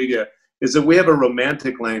back to Lydia, is that we have a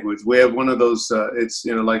romantic language. We have one of those, it's,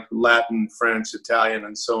 you know, like Latin, French, Italian,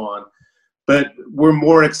 and so on. But we're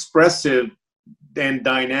more expressive and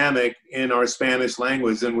dynamic in our Spanish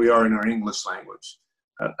language than we are in our English language.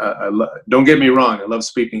 Don't get me wrong, I love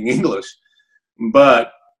speaking English,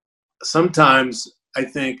 but sometimes I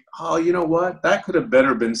think, oh, you know what, that could have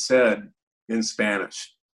better been said in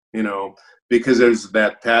Spanish, you know, because there's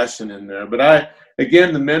that passion in there. But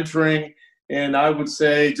again, the mentoring, and I would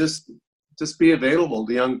say just be available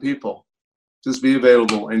to young people. Just be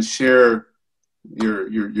available and share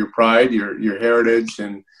your pride, your heritage,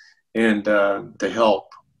 and to help.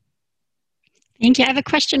 Thank you. I have a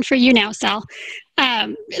question for you now, Sal.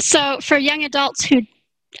 So for young adults who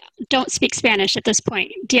don't speak Spanish at this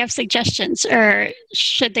point, do you have suggestions, or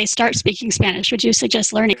should they start speaking Spanish? Would you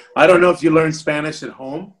suggest learning? I don't know if you learned Spanish at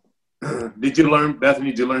home. Did you learn, Bethany,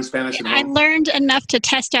 did you learn Spanish at home? I learned enough to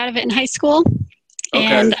test out of it in high school,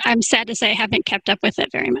 and I'm sad to say I haven't kept up with it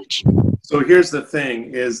very much. So here's the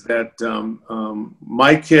thing, is that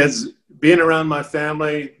my kids, being around my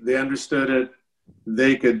family, they understood it.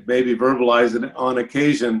 They could maybe verbalize it on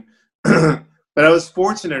occasion. But I was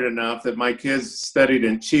fortunate enough that my kids studied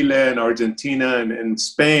in Chile and Argentina and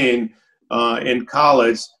Spain in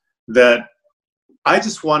college, that I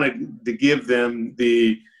just wanted to give them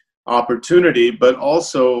the opportunity, but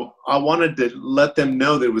also I wanted to let them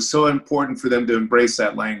know that it was so important for them to embrace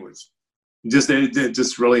that language. Just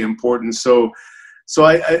really important. So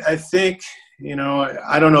I think, you know,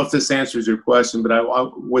 I don't know if this answers your question, but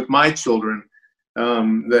with my children,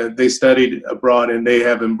 they studied abroad and they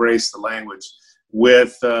have embraced the language.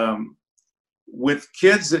 With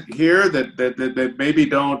kids here that maybe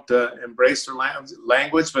don't embrace their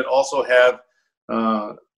language, but also have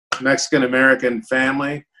Mexican American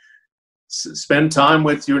family, spend time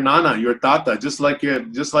with your nana, your tata, just like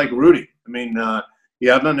Rudy. I mean, y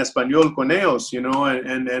hablan español con ellos, you know,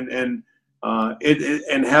 and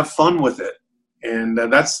have fun with it. And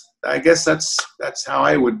I guess that's how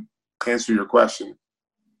I would answer your question.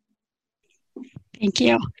 Thank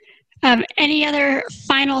you. Any other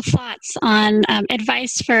final thoughts on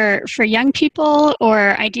advice for young people,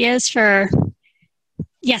 or ideas for?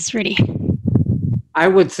 Yes, Rudy. I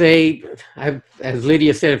would say, as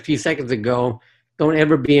Lydia said a few seconds ago, don't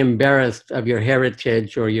ever be embarrassed of your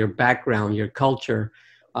heritage or your background, your culture.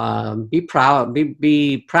 Be proud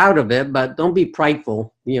of it, but don't be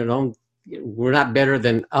prideful. You know, we're not better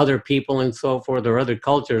than other people and so forth, or other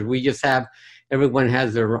cultures. We just everyone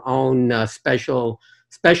has their own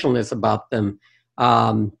specialness about them.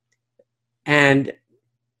 And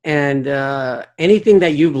anything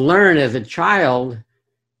that you've learned as a child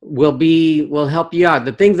will help you out.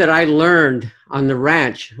 The things that I learned on the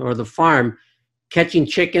ranch or the farm, catching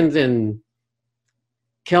chickens and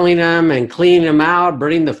killing them and cleaning them out,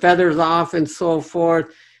 burning the feathers off and so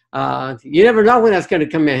forth. You never know when that's going to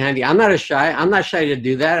come in handy. I'm not shy to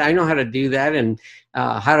do that. I know how to do that, and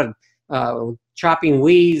how to chopping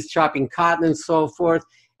weeds, chopping cotton and so forth.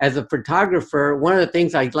 As a photographer, one of the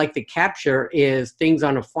things I'd like to capture is things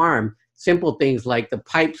on a farm, simple things like the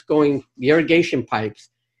pipes the irrigation pipes.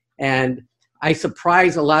 And I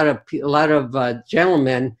surprise a lot of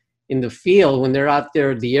gentlemen in the field when they're out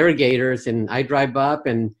there, the irrigators, and I drive up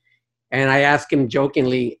and I ask them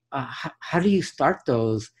jokingly, how do you start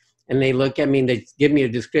those? And they look at me and they give me a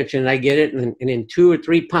description, and I get it. And in 2 or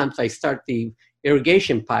 3 pumps, I start the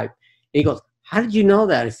irrigation pipe. And he goes, how did you know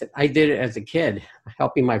that? I said, I did it as a kid,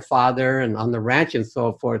 helping my father and on the ranch and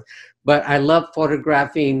so forth. But I love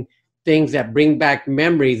photographing things that bring back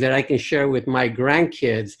memories that I can share with my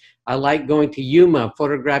grandkids. I like going to Yuma,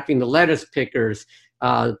 photographing the lettuce pickers,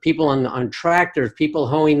 people on tractors, people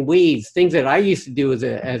hoeing weeds, things that I used to do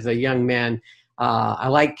as a young man. I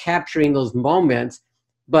like capturing those moments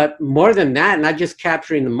But more than that, not just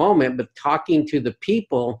capturing the moment, but talking to the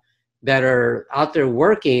people that are out there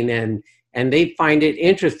working, and they find it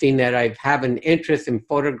interesting that I have an interest in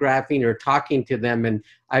photographing or talking to them. And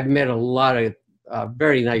I've met a lot of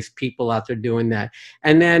very nice people out there doing that.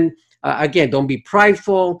 And then again, don't be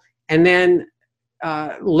prideful. And then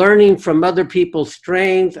learning from other people's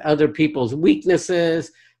strengths, other people's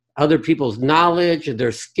weaknesses, other people's knowledge,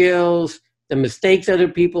 their skills, the mistakes other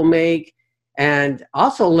people make, and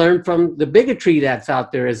also learn from the bigotry that's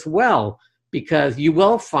out there as well, because you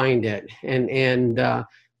will find it.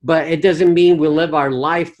 But it doesn't mean we live our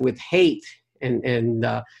life with hate and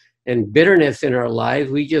bitterness in our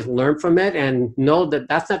lives. We just learn from it and know that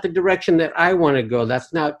that's not the direction that I want to go.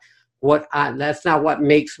 That's not what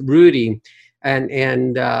makes Rudy.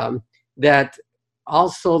 And that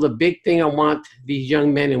also the big thing I want these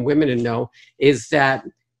young men and women to know is that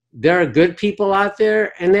there are good people out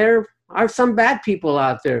there and there are some bad people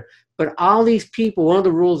out there. But all these people, one of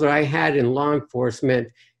the rules that I had in law enforcement,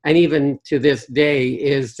 and even to this day,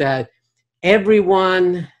 is that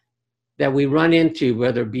everyone that we run into,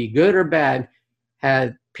 whether it be good or bad,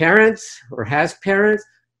 has parents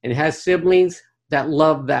and has siblings that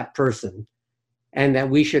love that person, and that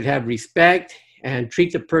we should have respect and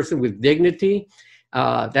treat the person with dignity.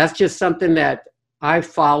 That's just something that I've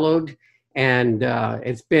followed, and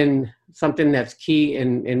it's been something that's key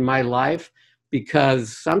in my life,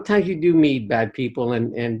 because sometimes you do meet bad people,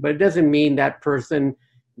 but it doesn't mean that person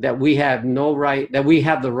that we have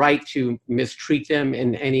the right to mistreat them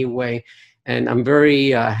in any way. And I'm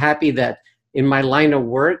very happy that in my line of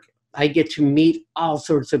work, I get to meet all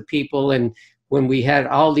sorts of people. And when we had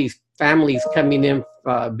all these families coming in,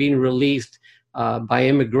 being released by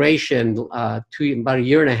immigration about a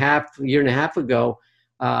year and a half ago,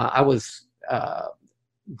 I was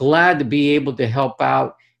glad to be able to help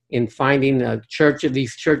out in finding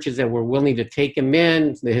these churches that were willing to take them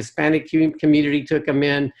in. The Hispanic community took them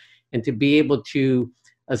in, and to be able to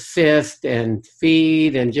assist and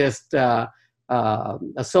feed and just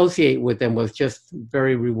associate with them was just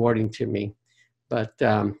very rewarding to me. But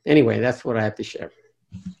anyway, that's what I have to share.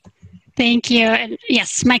 Thank you. And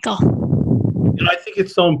yes, Michael. I think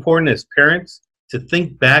it's so important as parents to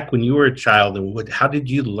think back when you were a child and how did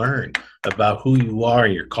you learn about who you are,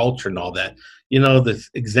 your culture and all that. The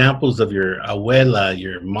examples of your abuela,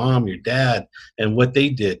 your mom, your dad, and what they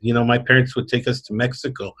did. My parents would take us to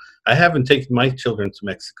Mexico. I haven't taken my children to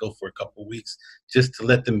Mexico for a couple of weeks just to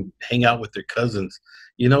let them hang out with their cousins,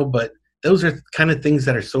 but those are kind of things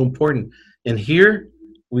that are so important. And here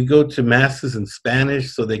we go to masses in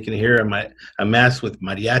Spanish so they can hear a mass with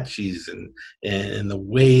mariachis and the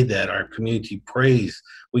way that our community prays.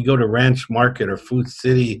 We go to Ranch Market or Food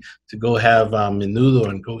City to go have menudo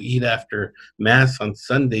and go eat after mass on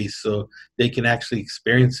Sundays so they can actually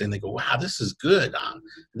experience it. And they go, wow, this is good.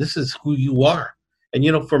 This is who you are.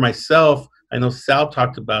 And, for myself, I know Sal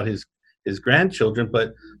talked about his grandchildren,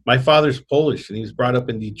 but my father's Polish and he was brought up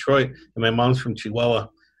in Detroit and my mom's from Chihuahua.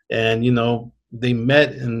 And, they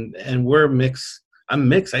met and we're mixed. I'm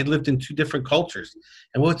mixed. I lived in two different cultures.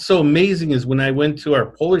 And what's so amazing is when I went to our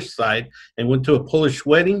Polish side and went to a Polish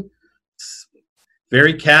wedding,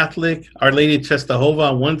 very Catholic, Our Lady of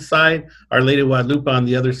Czestochowa on one side, Our Lady of Guadalupe on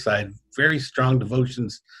the other side. Very strong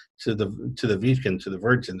devotions to the Virgin, to the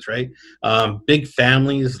virgins, right? Big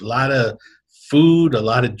families, a lot of food, a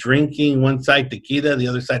lot of drinking. One side tequila, the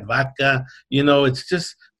other side vodka. It's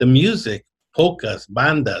just the music, polkas,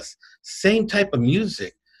 bandas, same type of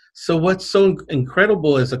music. So what's so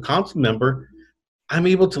incredible as a council member, I'm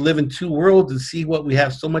able to live in two worlds and see what we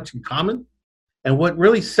have so much in common. And what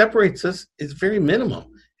really separates us is very minimal.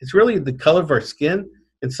 It's really the color of our skin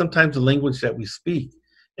and sometimes the language that we speak.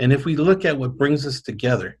 And if we look at what brings us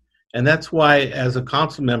together, and that's why as a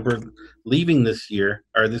council member leaving this year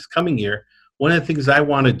or this coming year, one of the things I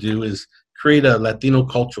want to do is create a Latino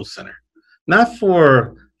Cultural Center. Not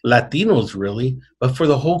for Latinos really, but for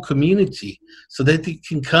the whole community so that they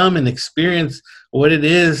can come and experience what it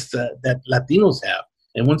is that Latinos have.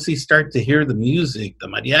 And once they start to hear the music, the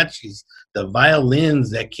mariachis, the violins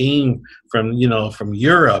that came from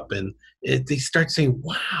Europe, and they start saying,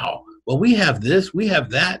 wow, well, we have this, we have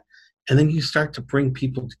that. And then you start to bring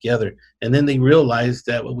people together. And then they realize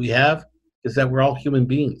that what we have is that we're all human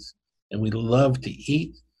beings and we love to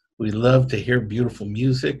eat. We love to hear beautiful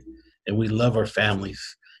music and we love our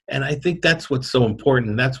families. And I think that's what's so important.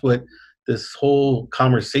 And that's what this whole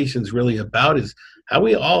conversation is really about, is how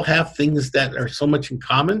we all have things that are so much in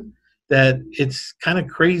common that it's kind of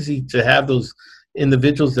crazy to have those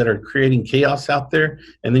individuals that are creating chaos out there.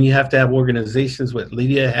 And then you have to have organizations, what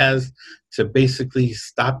Lydia has, to basically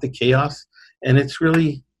stop the chaos. And it's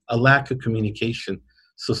really a lack of communication.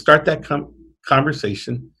 So start that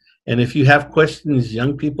conversation. And if you have questions,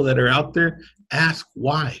 young people that are out there, ask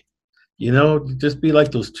why. You know, just be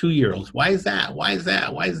like those 2-year-olds. Why is that? Why is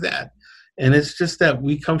that? Why is that? And it's just that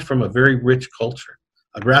we come from a very rich culture,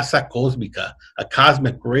 a raza cósmica, a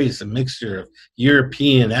cosmic race, a mixture of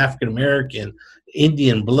European, African-American,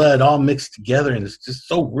 Indian blood all mixed together. And it's just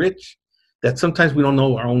so rich that sometimes we don't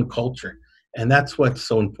know our own culture. And that's what's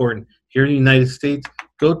so important. Here in the United States,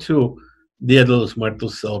 go to Dia de los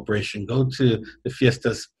Muertos celebration, go to the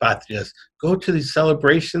Fiestas Patrias, go to these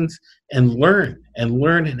celebrations and learn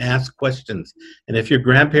and ask questions. And if your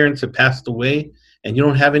grandparents have passed away and you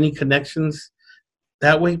don't have any connections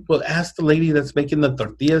that way, well, ask the lady that's making the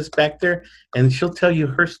tortillas back there and she'll tell you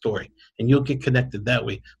her story and you'll get connected that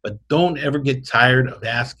way. But don't ever get tired of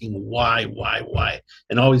asking why,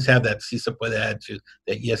 and always have that si se puede attitude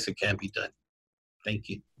that yes, it can be done. Thank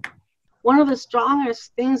you. One of the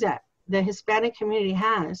strongest things that the Hispanic community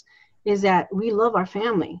has is that we love our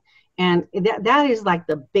family. And that is like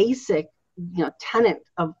the basic, tenet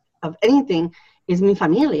of anything is mi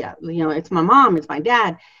familia. It's my mom, it's my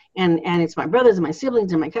dad, and it's my brothers and my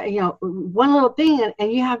siblings and my, one little thing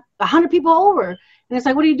and you have 100 people over and it's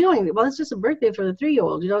like, what are you doing? Well, it's just a birthday for the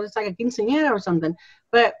 3-year-old, it's like a quinceañera or something.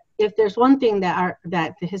 But if there's one thing that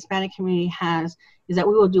the Hispanic community has is that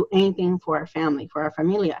we will do anything for our family, for our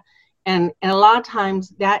familia. And a lot of times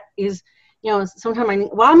that is, sometimes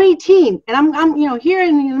I'm 18 and I'm here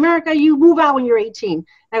in America, you move out when you're 18.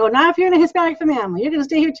 I go, not if you're in a Hispanic family, you're going to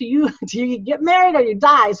stay here till you get married or you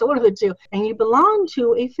die. So what are the two? And you belong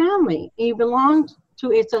to a family and you belong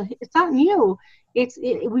to, it's not new.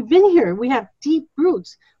 We've been here. We have deep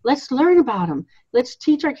roots. Let's learn about them. Let's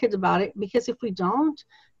teach our kids about it, because if we don't,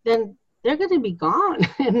 then they're going to be gone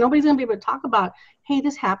and nobody's going to be able to talk about, hey,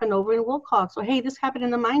 this happened over in Wilcox, or hey, this happened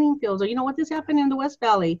in the mining fields, or this happened in the West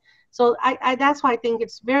Valley. So that's why I think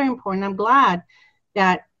it's very important. I'm glad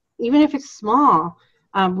that even if it's small,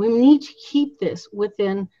 we need to keep this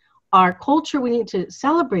within our culture. We need to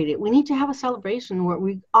celebrate it. We need to have a celebration where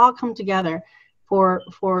we all come together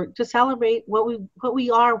to celebrate what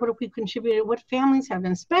we are, what we contributed, what families have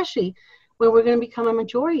done, especially when we're going to become a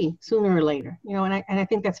majority sooner or later, and I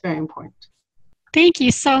think that's very important. Thank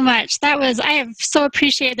you so much. I have so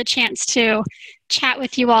appreciated the chance to chat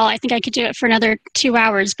with you all. I think I could do it for another 2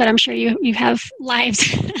 hours, but I'm sure you have lives.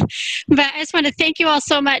 But I just want to thank you all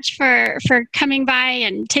so much for coming by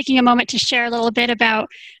and taking a moment to share a little bit about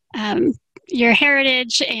your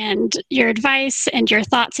heritage and your advice and your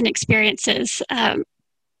thoughts and experiences.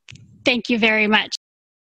 Thank you very much.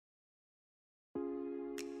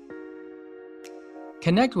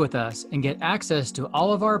 Connect with us and get access to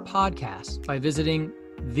all of our podcasts by visiting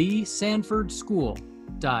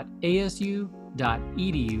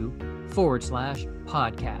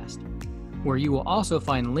thesanfordschool.asu.edu/podcast, where you will also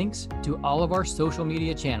find links to all of our social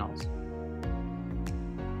media channels.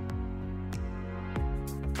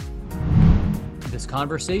 This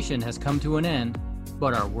conversation has come to an end,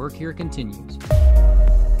 but our work here continues.